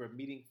where we were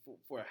meeting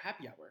for a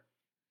happy hour.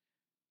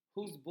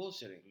 Who's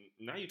bullshitting?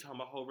 Now you talking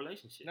about whole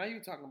relationship. Now you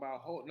talking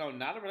about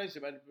not a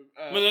relationship.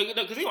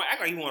 Because he gonna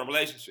act like he want a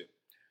relationship.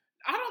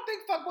 I don't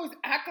think fuckboys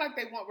act like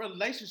they want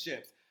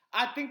relationships.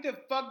 I think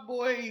that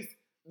fuckboys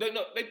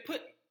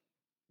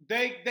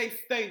They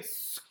they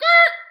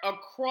skirt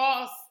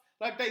across,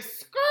 like they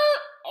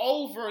skirt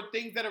over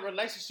things that a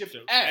relationship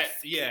is.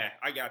 Yeah,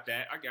 I got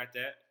that.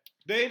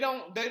 They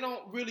don't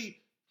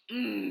really.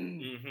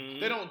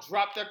 Mm-hmm. They don't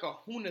drop their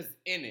kahunas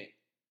in it.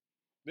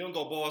 They don't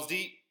go balls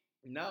deep.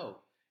 No,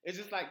 it's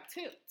just like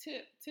tip.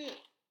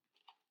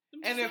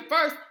 Them And just at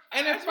first,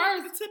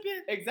 the tip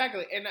in.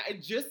 exactly. And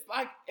it just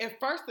like at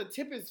first, the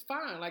tip is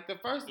fine. Like the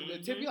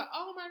tip, you like,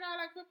 oh my god,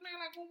 like quit playing,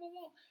 like boom, boom,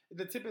 boom.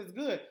 The tip is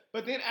good.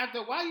 But then after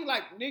a while, you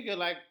like, nigga,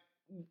 like,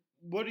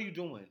 what are you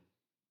doing?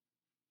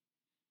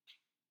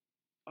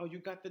 Oh, you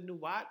got the new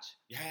watch?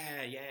 Yeah.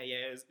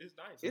 It's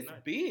nice. It's nice.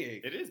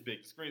 big. It is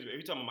big. The screen's big.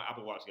 Every time on my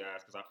Apple Watch,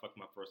 guys, because I fucked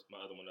my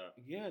other one up.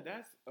 Yeah,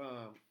 that's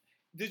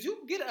Did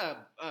you get a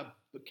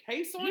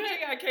case on Yeah, it? I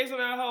got a case on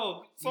that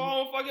hoe, so I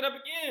don't fuck it up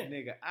again.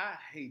 Nigga, I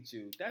hate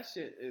you. That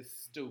shit is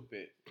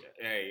stupid.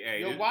 Hey,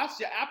 Your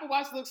Apple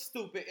Watch looks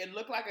stupid. It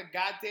looked like a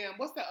goddamn,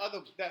 what's that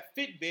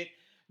Fitbit?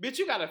 Bitch,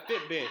 you got a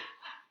Fitbit.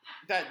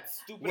 That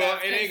stupid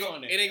ass case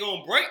on it. It ain't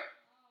gonna break.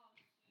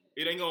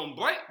 It ain't gonna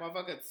break.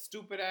 Motherfucker,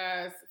 stupid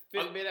ass,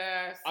 Fitbit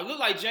ass. I look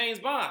like James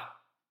Bond.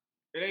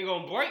 It ain't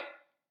gonna break.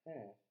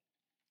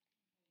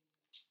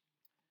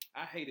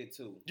 I hate it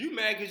too. You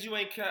mad because you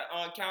ain't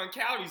counting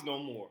calories no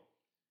more.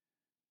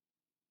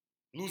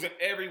 Losing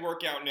every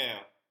workout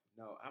now.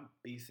 No, I'm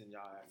beasting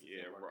y'all asses.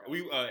 Yeah,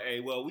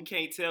 bro. We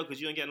can't tell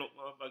because you ain't got no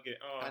motherfucking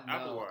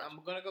Apple Watch. I'm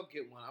gonna go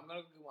get one. I'm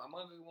gonna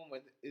get one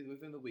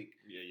within the week.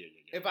 Yeah.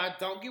 If I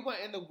don't get one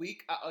in the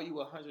week, I owe you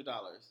 $100.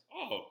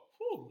 Oh,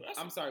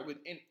 I'm sorry,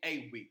 within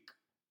a week.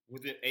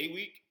 Within a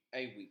week?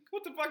 A week.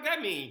 What the fuck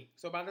that mean?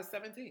 So by the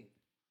 17th.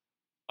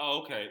 Oh,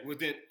 okay.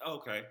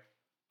 Okay.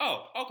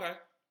 Oh, okay.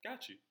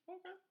 Got you.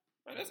 Okay.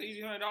 Right, that's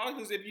easy $100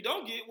 because if you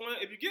get one,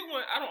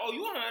 I don't owe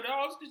you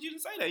 $100 because you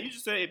didn't say that. You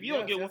just said if you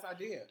don't get one. Yes, I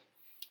did.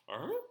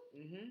 Mm-hmm.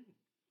 You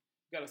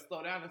gotta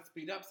slow down and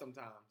speed up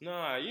sometimes.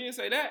 Nah, you didn't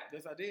say that.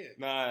 Yes, I did.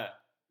 Nah.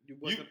 You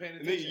wasn't paying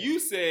attention. You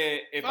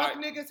said fuck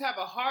niggas have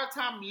a hard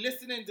time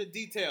listening to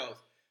details.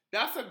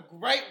 That's a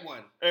great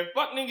one. And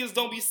fuck niggas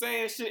don't be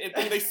saying shit and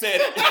think they said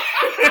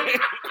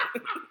it.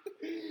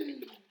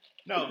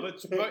 No,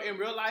 but in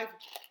real life,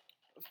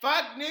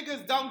 fuck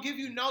niggas don't give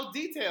you no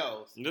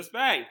details. That's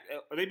fact.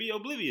 They be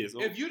oblivious.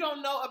 If you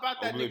don't know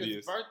about that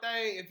nigga's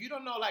birthday, if you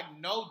don't know like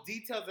no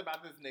details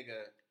about this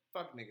nigga,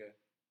 fuck nigga.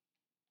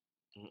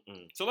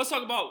 So let's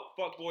talk about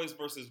fuckboys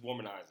versus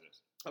womanizers.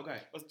 Okay.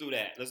 Let's do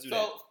that.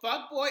 So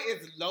fuckboy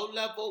is low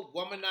level,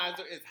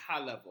 womanizer is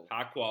high level.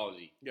 High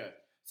quality. Yeah.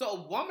 So a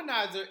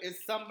womanizer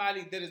is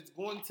somebody that is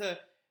going to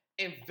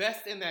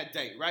invest in that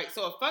date, right?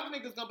 So a fuck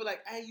nigga's gonna be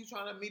like, hey, you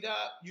trying to meet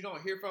up? You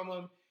don't hear from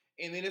him.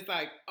 And then it's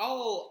like,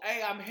 oh,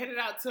 hey, I'm headed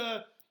out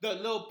to the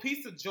little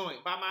pizza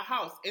joint by my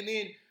house. And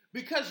then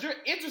because you're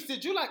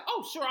interested, you're like,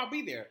 oh, sure, I'll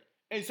be there.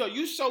 And so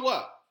you show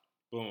up.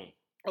 Boom.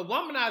 A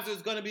womanizer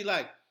is going to be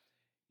like,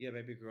 yeah,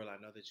 baby girl, I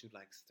know that you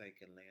like steak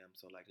and lamb,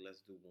 so like,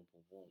 let's do boom,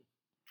 boom, boom.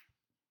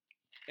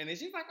 And then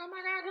she's like, oh my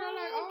God, girl,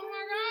 like, oh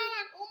my God,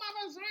 like, oh my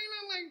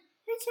vagina, like,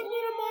 he took me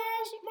to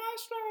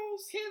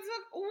Maestro's. He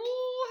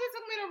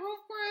took me to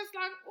Roof Chris,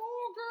 like,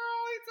 oh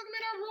girl, he took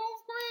me to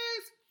Roof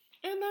Chris.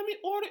 And let me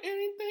order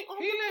anything.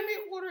 He let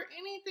me order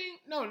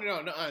anything. No,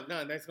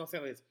 that's gonna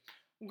say this.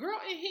 Girl,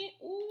 and he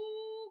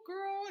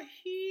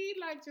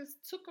like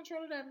just took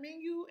control of that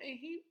menu and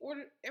he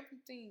ordered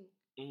everything.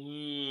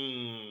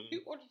 He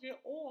ordered it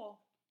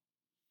all.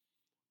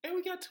 And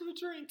we got 2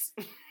 drinks.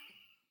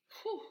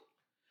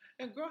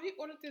 And girl, he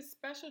ordered this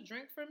special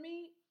drink for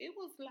me. It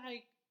was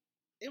like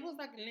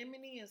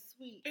lemony and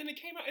sweet. And it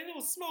came out and it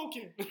was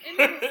smoking. And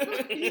it was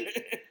sweet.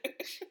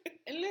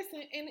 And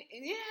listen, and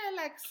it had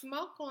like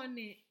smoke on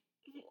it.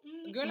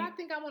 Girl, I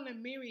think I want to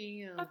marry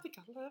him. I think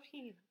I love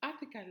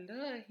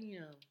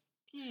him.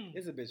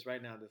 There's a bitch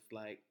right now that's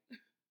like,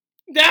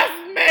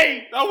 that's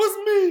me.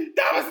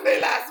 That was me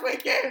last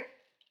weekend.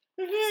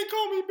 And he ain't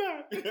called me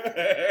back.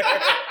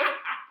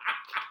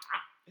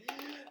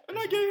 And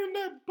I gave him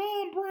that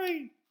bomb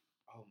brain.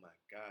 Oh my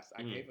gosh,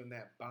 I gave him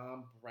that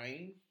bomb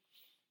brain.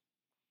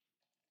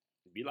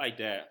 Be like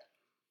that.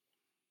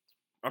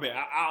 I mean,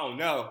 I don't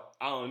know,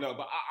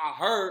 but I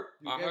heard.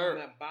 You gave him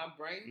that bomb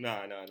brain?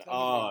 No.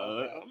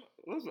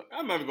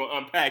 I'm not even gonna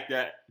unpack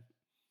that.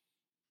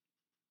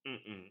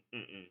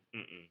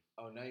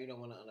 Oh, now you don't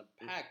want to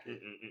unpack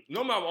it.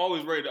 No, I'm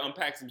always ready to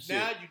unpack some shit.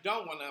 Now you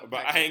don't want to unpack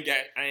but I ain't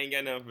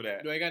got nothing for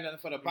that. You ain't got nothing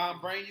for the bomb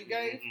brain you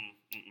gave?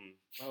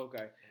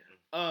 Okay.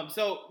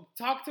 So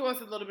talk to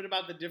us a little bit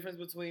about the difference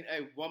between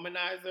a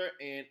womanizer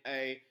and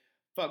a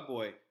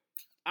fuckboy.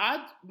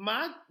 I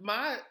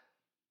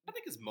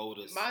think it's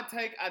motives. My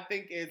take, I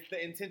think, is the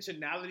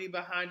intentionality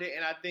behind it,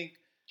 and I think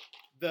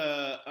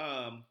the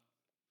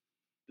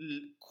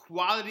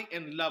quality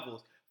and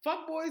levels.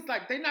 Fuckboys,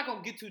 like, they're not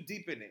gonna get too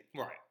deep in it.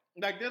 Right.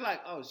 Like, they're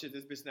like, oh shit,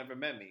 this bitch never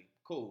met me.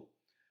 Cool.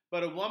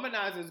 But a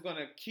womanizer is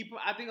gonna keep.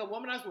 I think a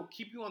womanizer will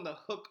keep you on the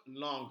hook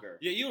longer.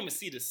 Yeah, you don't even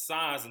see the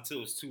signs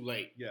until it's too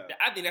late. Yeah,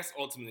 I think that's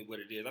ultimately what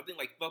it is. I think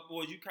like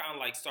fuckboys, you kind of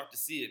like start to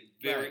see it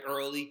very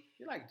early.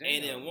 You're like, damn.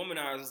 And then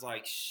womanizer is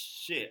like,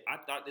 shit, I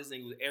thought this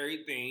thing was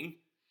everything.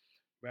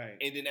 Right.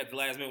 And then at the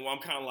last minute, I'm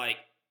kind of like,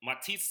 my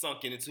teeth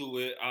sunken into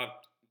it. I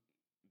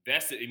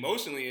vested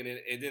emotionally in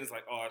it, and then it's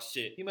like, oh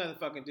shit. He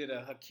motherfucking did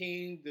a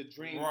Hakeem the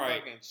Dream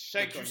fucking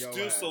shake on your ass.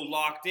 You're still so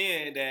locked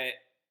in that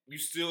you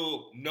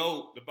still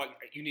know the fuck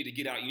you need to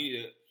get out. You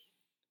need to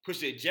push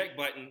the eject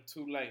button.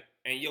 Too late.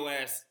 And your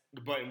ass, the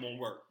button won't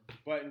work.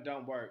 Button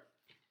don't work.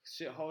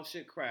 Whole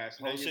shit crashed.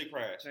 Whole shit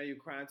crashed. Now you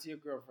crying to your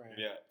girlfriend.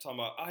 Yeah, talking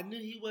about, I knew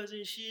he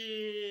wasn't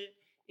shit.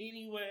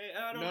 Anyway,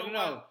 I don't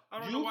know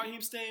why he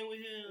was staying with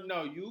him.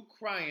 No, you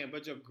crying,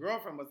 but your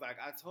girlfriend was like,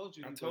 I told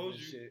you.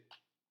 Shit.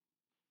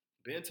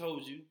 Ben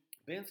told you.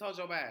 Ben told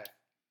your ass.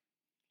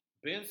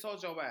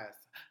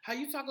 How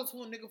you talking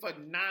to a nigga for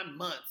 9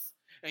 months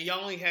and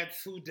y'all only had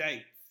 2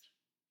 dates?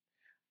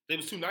 They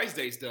was 2 nice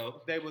dates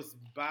though. They was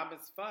bomb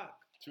as fuck.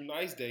 2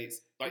 nice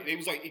dates. Like they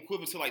was like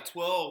equivalent to like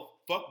 12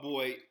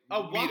 fuckboy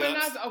A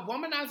meetups.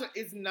 womanizer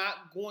is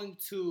not going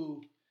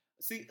to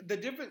see the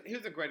difference.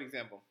 Here's a great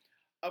example.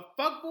 A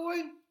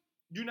fuckboy,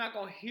 you're not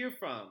gonna hear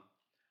from.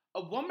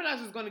 A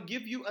womanizer is gonna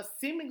give you a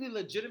seemingly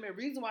legitimate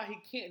reason why he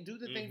can't do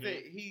the things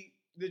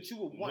that you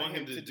would want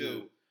him to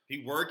do.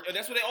 He worked.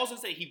 That's what they also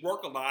say. He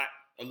worked a lot,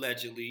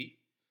 allegedly.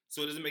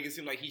 So it doesn't make it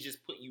seem like he's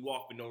just putting you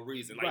off for no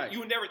reason. Like Right. you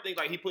would never think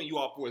like he putting you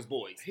off for his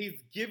boys. He's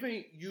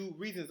giving you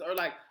reasons, or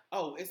like,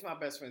 oh, it's my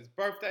best friend's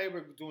birthday,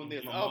 we're doing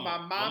this. My Oh, my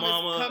mama.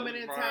 mom is coming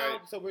in Right.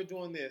 town, so we're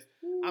doing this.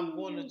 I'm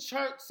going to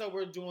church, so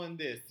we're doing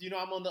this. You know,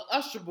 I'm on the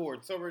usher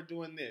board, so we're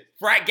doing this.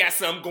 Frat got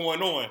something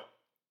going on.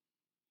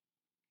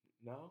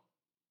 No?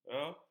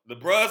 The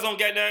bros don't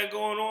got nothing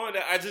going on.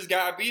 That I just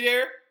gotta be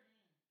there.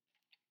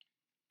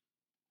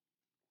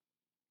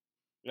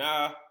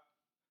 Nah.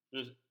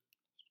 Just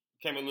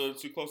came a little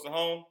too close to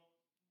home.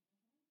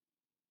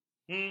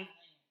 We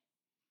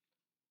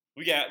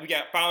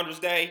got Founders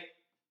Day.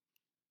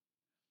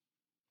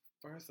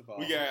 First of all,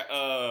 We got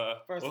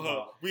First of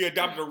all. we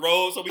adopted a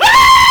road, so we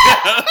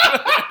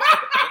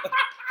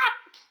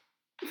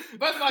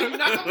first of all, you're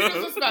not gonna be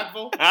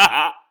disrespectful. And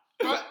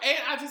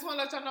I just want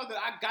to let y'all know that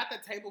I got the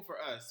table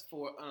for us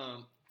for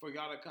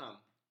y'all to come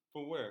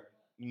For where?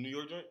 New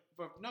York joint?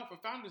 for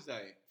Founders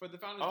Day, for the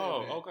Founders Day.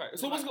 Oh, event. okay.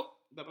 So what's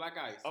the Black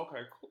Ice?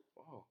 Okay, cool.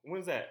 Oh,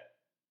 when's that?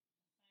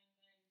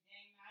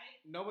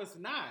 No, it's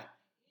not.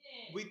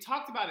 We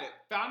talked about it.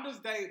 Founders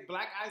Day,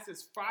 Black Ice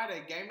is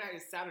Friday. Game night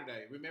is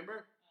Saturday.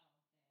 Remember?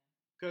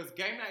 Because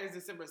game night is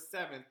December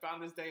 7th.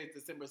 Founders Day is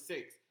December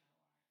 6th.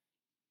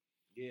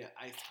 Yeah,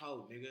 ice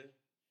cold, nigga.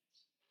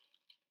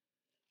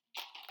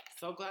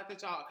 So glad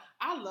that y'all.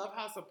 I love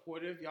how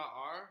supportive y'all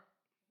are.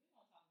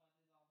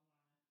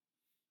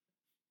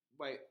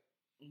 Wait,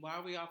 why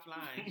are we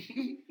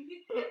offline?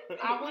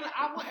 I want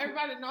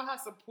everybody to know how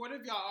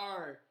supportive y'all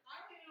are. I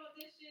already know what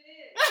this shit is.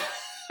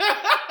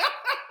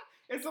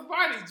 It's a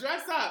party.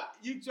 Dress up.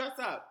 You dress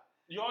up.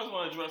 You always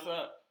want to dress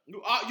up.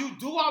 You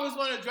do always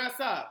want to dress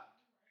up.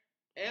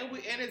 And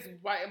it's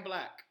white and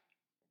black.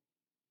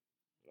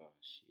 Oh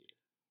shit.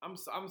 I'm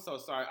so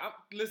sorry.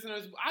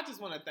 Listeners, I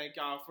just want to thank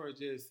y'all for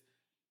just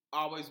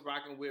always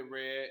rocking with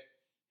Red,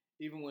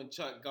 even when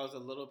Chuck goes a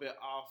little bit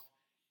off,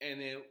 and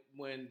then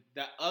when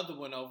that other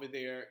one over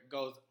there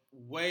goes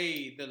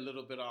way the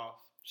little bit off.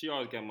 She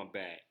always got my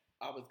back.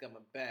 I always got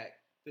my back.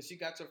 Does she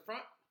got your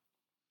front?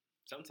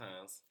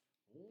 Sometimes.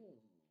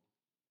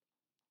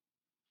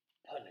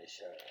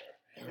 Punisher.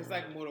 It's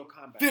like Mortal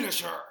Kombat.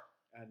 Finish her.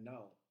 I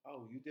know.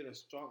 Oh, you did a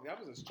strong. That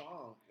was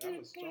strong.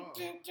 Is she in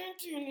the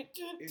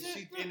days? Is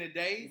she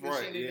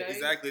Right, in the yeah, days?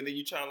 exactly. And then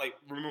you trying to like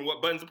remember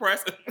what buttons to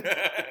press.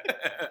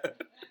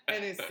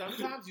 And then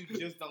sometimes you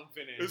just don't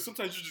finish. And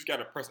sometimes you just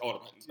gotta press all the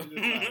buttons You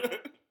just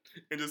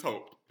and just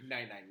hope.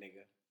 Night,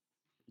 nigga.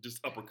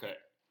 Just uppercut.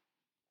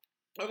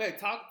 Okay,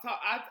 talk.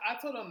 I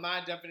told them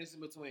my definition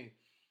between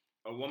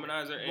A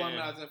womanizer and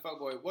womanizer and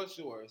fuckboy. What's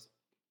yours?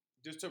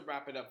 Just to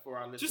wrap it up for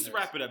our listeners. Just to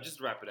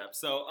wrap it up.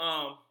 So,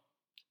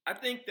 I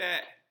think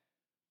that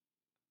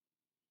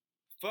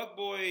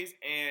fuckboys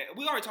and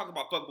we already talked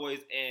about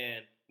fuckboys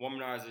and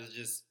womanizers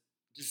just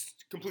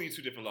completely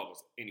 2 different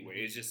levels. Anyway,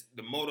 it's just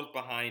the motive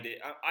behind it.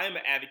 I am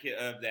an advocate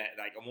of that.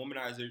 Like a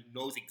womanizer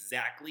knows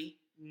exactly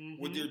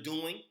what they're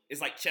doing.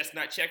 It's like chess,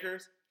 not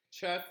checkers.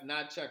 Chess,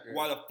 not checkers.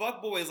 While the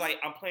fuckboy is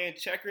like, I'm playing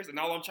checkers and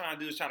all I'm trying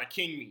to do is try to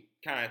king me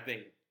kind of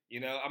thing.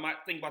 You know, I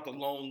might think about the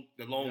lone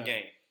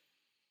game.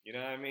 You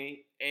know what I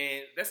mean?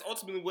 And that's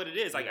ultimately what it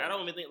is. Like, I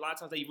don't even think a lot of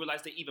times they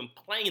realize they're even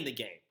playing the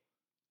game.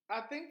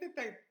 I think that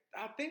they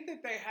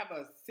have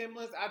a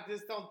semblance. I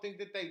just don't think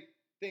that they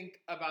think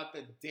about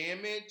the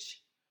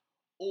damage,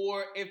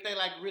 or if they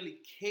like really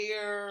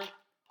care,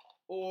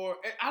 or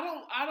I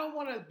don't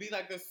want to be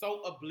like they're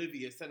so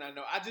oblivious. And I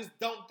just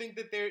don't think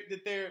that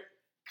they're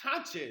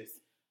conscious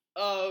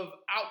of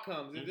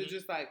outcomes. And they're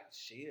just like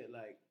shit.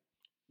 Like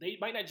they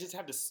might not just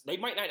have this. They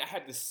might not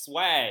have the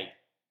swag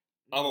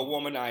of a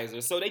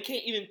womanizer, so they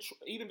can't even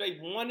if they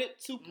wanted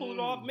to pull it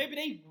off. Maybe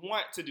they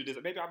want to do this.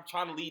 Maybe I'm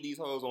trying to lead these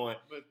hoes on,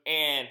 but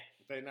and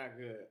they're not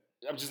good.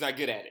 I'm just not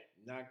good at it.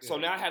 Not good. So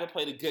now I had to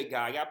play the good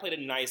guy. I got to play the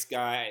nice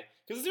guy,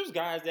 because there's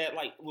guys that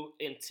like will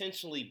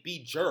intentionally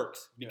be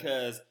jerks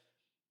because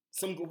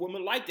some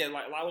women like that.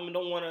 Like a lot of women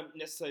don't want to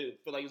necessarily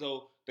feel like as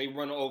though they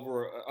run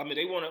over. I mean,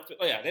 they want to.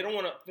 They don't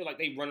want to feel like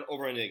they run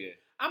over a nigga.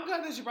 I'm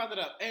glad that you brought that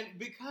up, and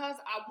because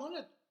I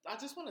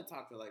just want to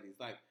talk to ladies.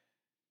 Like,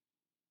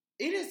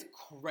 it is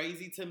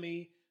crazy to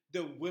me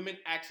that women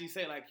actually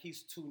say like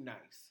he's too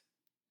nice.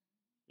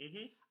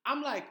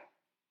 I'm like,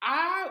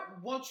 I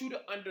want you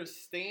to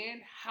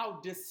understand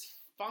how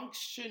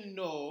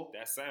dysfunctional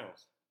That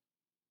sounds.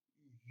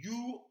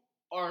 you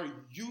are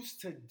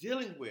used to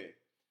dealing with.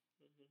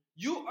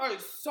 You are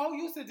so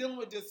used to dealing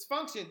with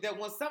dysfunction that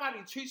when somebody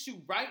treats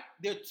you right,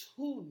 they're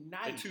too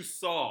nice. They're too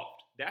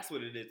soft. That's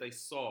what it is. They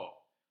soft.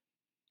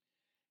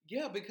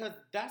 Yeah, because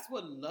that's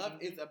what love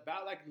is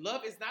about. Like,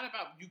 love is not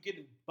about you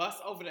getting bust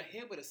over the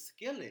head with a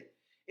skillet.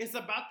 It's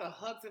about the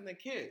hugs and the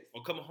kiss.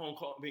 Or coming home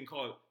being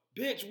called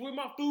Bitch, where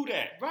my food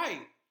at?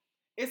 Right.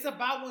 It's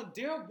about when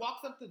Dara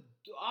walks up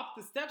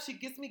the steps, she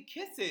gives me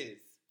kisses.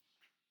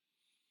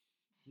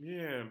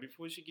 Yeah,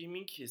 before she gave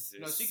me kisses.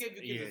 No, she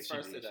gave you kisses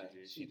first today.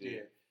 She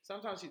did.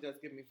 Sometimes she does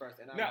give me first,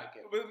 and I Now, like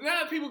it. but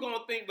now people gonna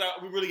think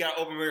that we really got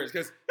open marriage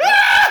because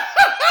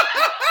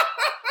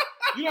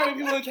you know when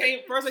people came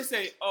first, they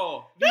say,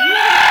 "Oh,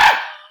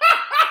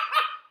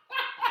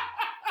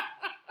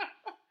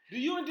 do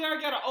you and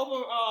Derek got an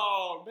open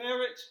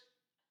marriage?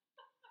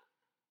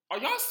 Are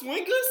y'all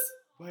swingers?"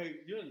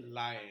 Wait, you're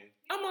lying.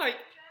 I'm like,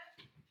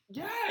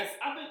 yes.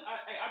 I've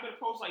been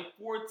approached like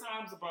 4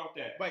 times about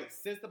that. Wait,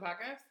 since the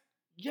podcast?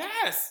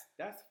 Yes.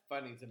 That's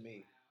funny to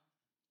me.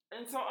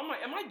 And so I'm like,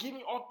 am I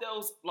giving off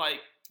those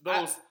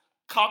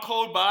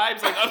cockhold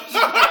vibes? Like,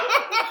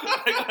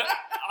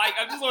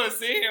 I just want to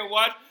sit here and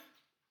watch.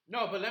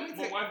 No, but let me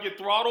tell my wife get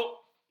throttled.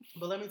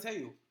 But let me tell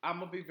you, I'm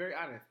gonna be very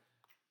honest.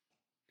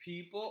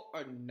 People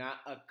are not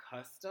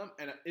accustomed,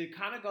 and it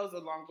kind of goes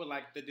along with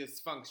like the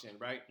dysfunction,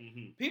 right?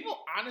 Mm-hmm.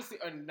 People honestly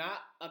are not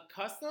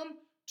accustomed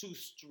to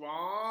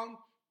strong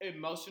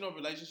emotional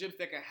relationships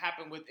that can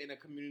happen within a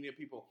community of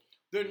people.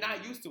 They're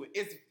not used to it.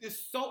 It's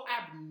so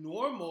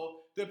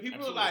abnormal that people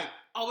Absolutely. are like,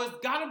 oh, it's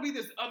gotta be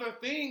this other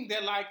thing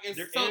that like is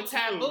They're so into,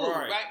 taboo,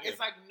 right? right? Yeah. It's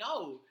like,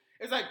 no.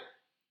 It's like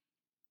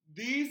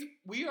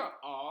we are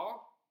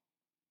all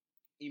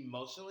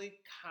emotionally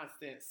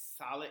constant,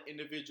 solid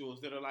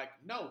individuals that are like,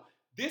 no,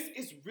 this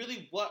is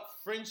really what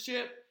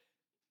friendship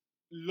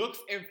looks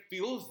and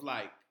feels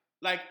like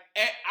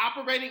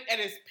operating at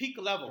its peak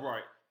level.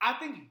 Right. I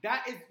think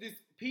that is this.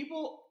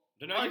 People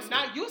They're are not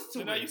not used to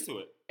They're it. not used to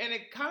it. And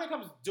it kind of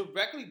comes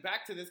directly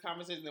back to this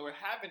conversation that we're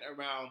having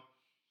around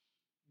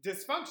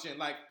dysfunction.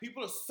 Like,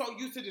 people are so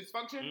used to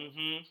dysfunction,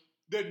 Mm-hmm.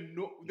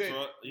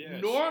 the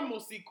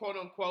normalcy, quote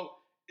unquote,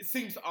 it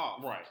seems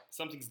off. Right.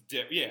 Something's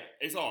different. Yeah,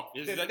 it's off.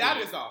 It's That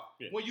exactly is off.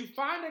 Yeah. When you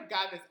find a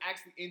guy that's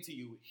actually into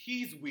you,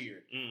 he's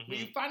weird. Mm-hmm. When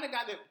you find a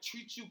guy that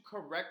treats you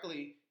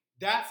correctly,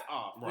 that's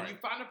off. When Right. you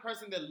find a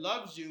person that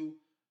loves you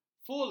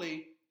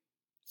fully,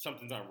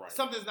 Something's not right.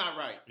 something's not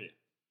right. Yeah.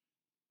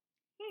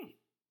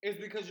 It's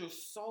because you're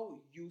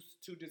so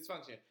used to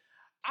dysfunction.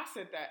 I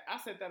said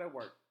that at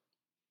work.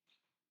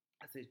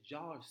 I said,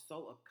 y'all are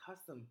so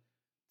accustomed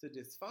to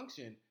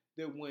dysfunction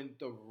that when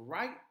the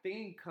right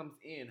thing comes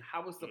in,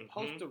 how it's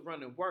supposed to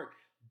run and work,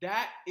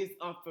 that is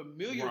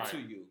unfamiliar Right. to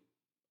you.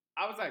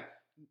 I was like,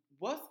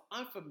 what's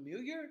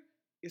unfamiliar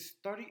is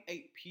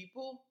 38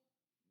 people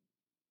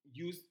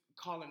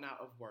calling out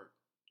of work.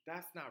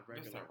 That's not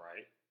regular. That's not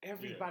right.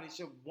 Everybody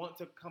should want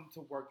to come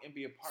to work and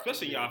be a part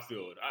Especially in of y'all this.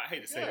 field. I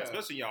hate to say Yeah. that.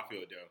 Especially in y'all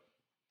field, though.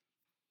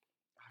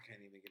 I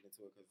can't even get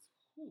into it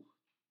because,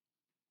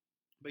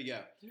 but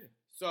yeah. Yeah.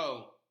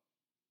 So,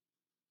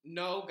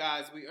 no,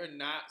 guys, we are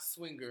not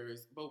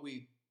swingers, but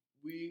we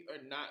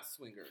are not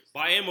swingers. But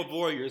I am a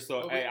voyeur,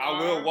 so But hey, we I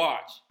will are-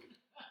 watch.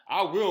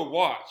 I will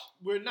watch.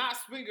 We're not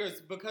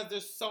swingers because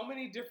there's so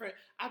many different.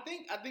 I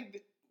think that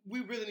we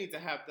really need to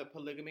have the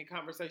polygamy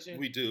conversation.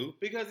 We do.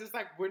 Because it's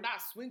like we're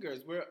not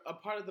swingers. We're a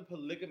part of the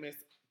polygamous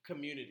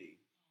community.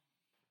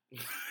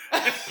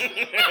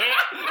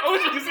 I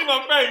wish you could see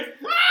my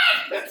face.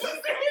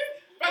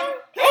 I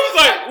was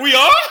like, we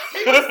are?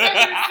 He was like,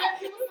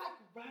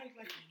 right,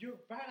 you're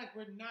right, like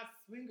we're not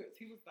swingers.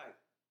 He was like,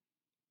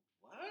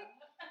 what?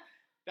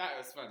 That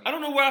was funny. I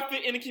don't know where I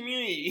fit in the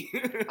community.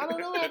 I don't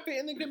know where I fit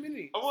in the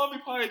community. I want to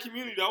be part of the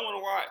community. I want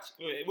to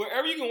watch.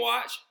 Wherever you can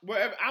watch,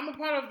 Wherever I'm a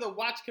part of the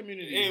watch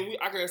community. and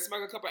I can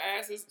smack a couple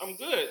asses, I'm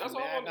good. That's all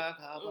I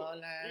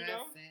want. You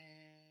know?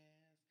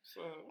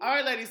 So, All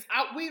right, ladies.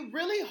 We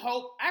really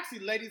hope, actually,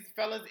 ladies,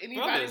 fellas,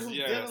 anybody Fellas, who's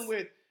yes. dealing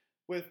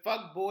with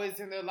fuck boys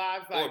in their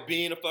lives, like or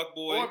being a fuck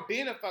boy. or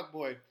being a fuck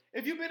boy.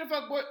 If you've been a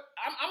fuck boy,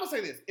 I'm gonna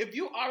say this: if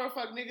you are a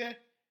fuck nigga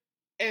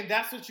and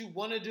that's what you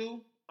want to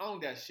do, own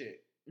that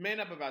shit. Man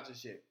up about your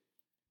shit.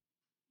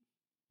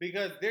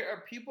 Because there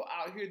are people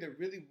out here that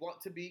really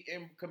want to be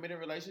in committed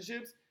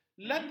relationships.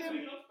 Let them.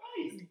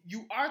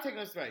 You are taking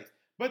up space,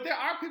 but there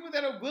are people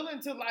that are willing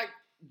to like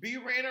be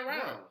ran around.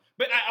 Right.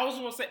 But I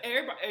also want to say,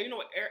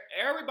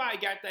 everybody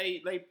got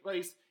their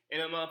place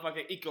in a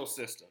motherfucking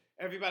ecosystem.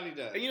 Everybody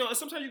does. And, and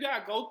sometimes you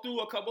gotta go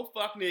through a couple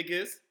fuck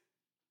niggas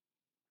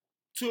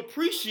to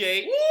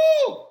appreciate.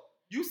 Woo!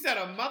 You said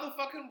a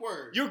motherfucking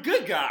word. You're a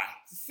good guy.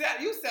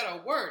 You said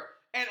a word.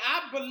 And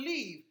I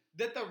believe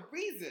that the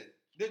reason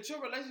that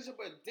your relationship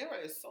with Dara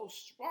is so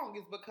strong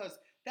is because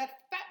that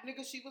fat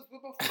nigga she was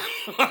with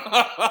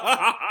before.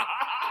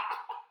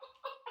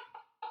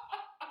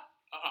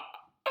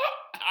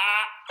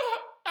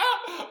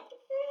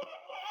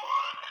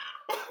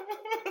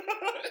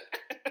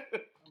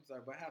 I'm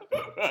sorry, what happened?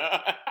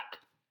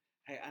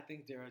 Hey, I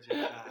think Dara just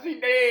died. She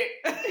dead.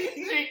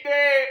 She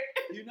dead.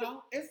 You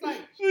know? It's like,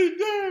 She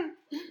dead.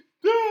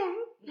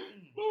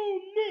 Oh,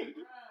 man.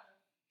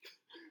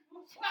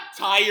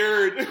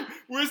 Tired.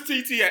 Where's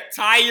TT at?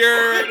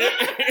 Tired.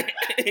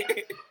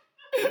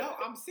 no,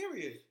 I'm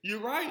serious. You're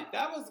right.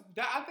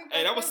 I think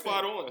Hey, that was perfect.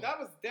 spot on. That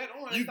was dead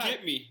on. You It's like,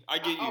 get me. I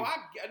get you. I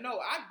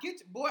get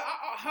you. Boy,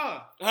 Huh?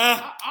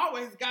 I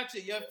always got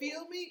you. You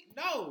feel me?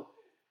 No.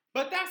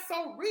 But that's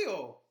so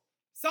real.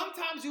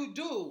 Sometimes you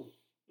do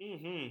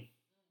Mm-hmm.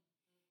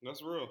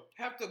 That's real.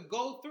 have to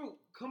go through.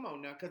 Come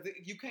on now, because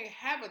you can't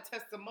have a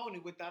testimony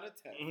without a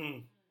test.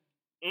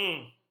 Mm-hmm.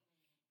 Mm.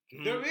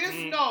 There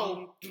is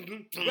no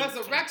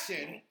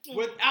resurrection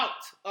without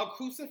a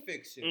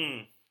crucifixion.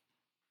 Mm.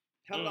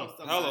 Hello, Mm.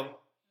 somebody. Hello.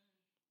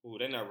 Ooh,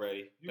 they not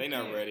ready. They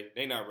not can't. ready.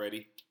 They not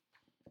ready.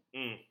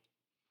 Mm.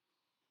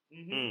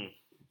 Mm-hmm. Mm.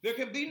 There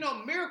can be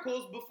no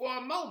miracles before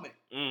a moment.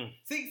 Mm.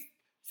 See,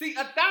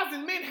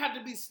 1,000 men had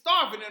to be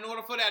starving in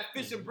order for that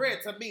fish and bread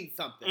to mean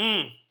something.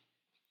 Mm.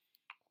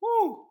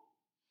 Woo.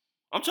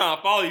 I'm trying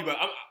to follow you, but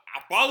I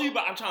follow you,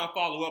 but I'm trying to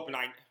follow up, and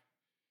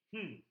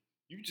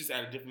you just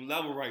at a different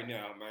level right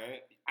now, man.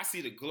 I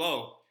see the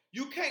glow.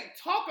 You can't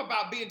talk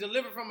about being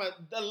delivered from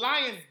the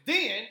lion's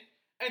den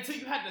until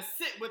you had to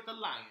sit with the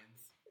lions.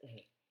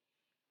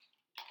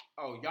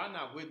 Oh, y'all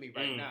not with me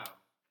right now.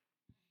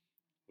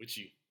 With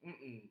you.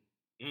 Mm-mm.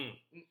 Mm.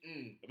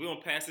 Mm-mm. If we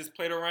gonna pass this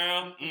plate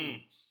around,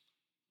 Mm-mm.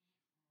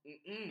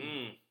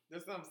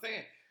 That's what I'm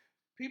saying.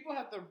 People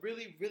have to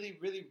really, really,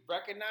 really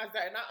recognize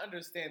that, and I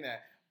understand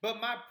that. But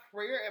my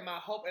prayer and my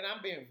hope, and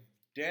I'm being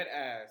dead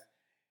ass,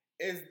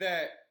 is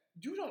that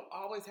you don't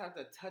always have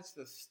to touch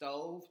the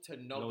stove to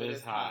know that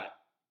it's hot.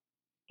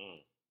 Mm.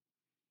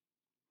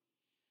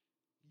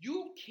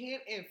 You can,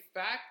 in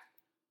fact,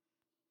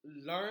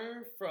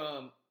 learn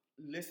from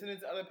listening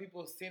to other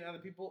people, seeing other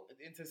people,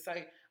 and to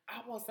say,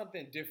 I want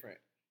something different.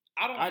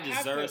 I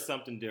deserve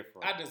something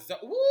different. I deserve.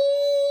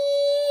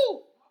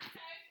 Woo!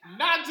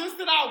 Not just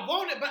that I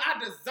want it, but I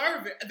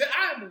deserve it. That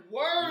I am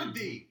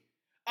worthy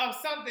of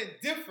something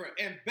different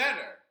and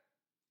better.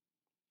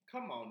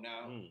 Come on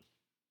now.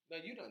 Now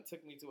you done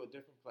took me to a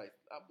different place.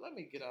 Let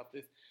me get off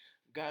this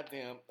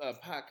goddamn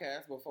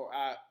podcast before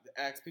I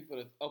ask people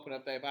to open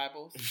up their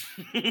Bibles.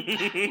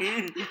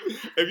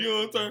 If you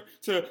want to turn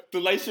to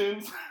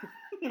Galatians,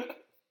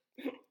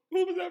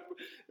 what was that?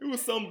 It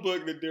was some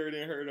book that Derek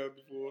didn't heard of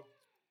before.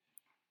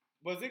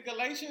 Was it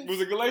Galatians? Was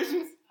it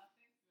Galatians?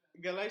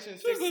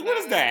 Galatians She was 6. like, what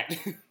is that? No,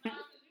 'cause you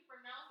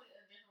pronounce it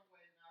a different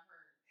way than I've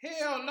heard.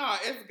 Hell no,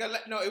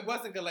 it's no, it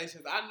wasn't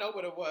Galatians. I know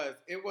what it was.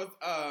 It was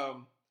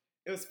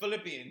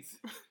Philippians.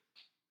 I know it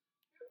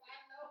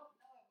wasn't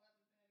that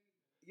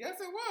either.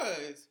 Yes, it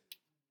was.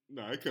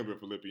 No, it couldn't be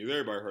Philippians.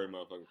 Everybody heard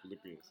motherfucking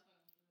Philippians.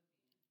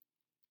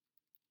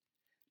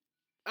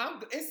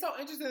 It's so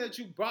interesting that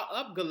you brought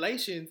up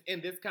Galatians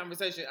in this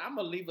conversation. I'm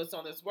going to leave us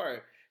on this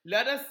word.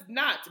 Let us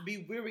not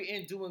be weary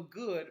in doing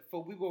good,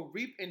 for we will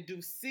reap in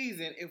due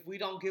season if we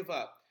don't give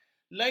up.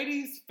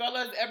 Ladies,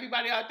 fellas,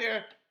 everybody out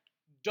there,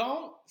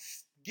 don't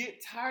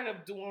get tired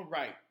of doing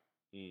right.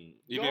 Even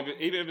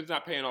if it's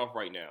not paying off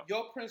right now.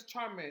 Your Prince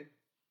Charming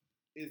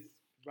is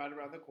right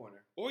around the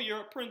corner. Or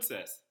you're a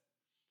princess.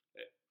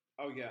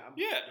 Oh, yeah.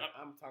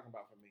 I'm talking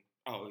about for me.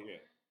 Oh, yeah.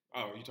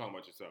 Oh, you're talking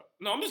about yourself.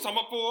 No, I'm just talking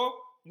about for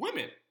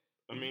women.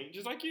 I mean,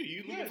 just like you.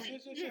 You looking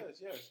for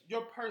Yes.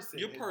 Your person.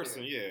 Your is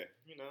person, there. yeah.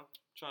 You know,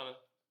 trying to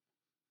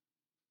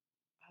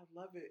I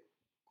love it.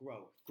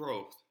 Growth.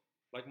 growth.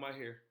 Like my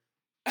hair.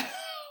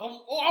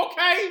 Oh,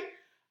 okay.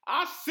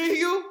 I see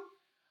you.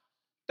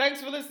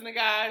 Thanks for listening,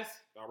 guys.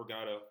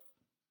 Obrigado.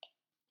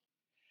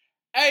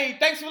 Hey,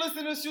 thanks for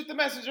listening to Shoot the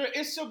Messenger.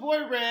 It's your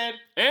boy Red.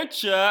 And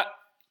Chuck.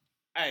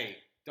 Hey,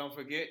 don't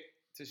forget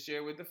to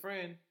share with a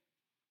friend.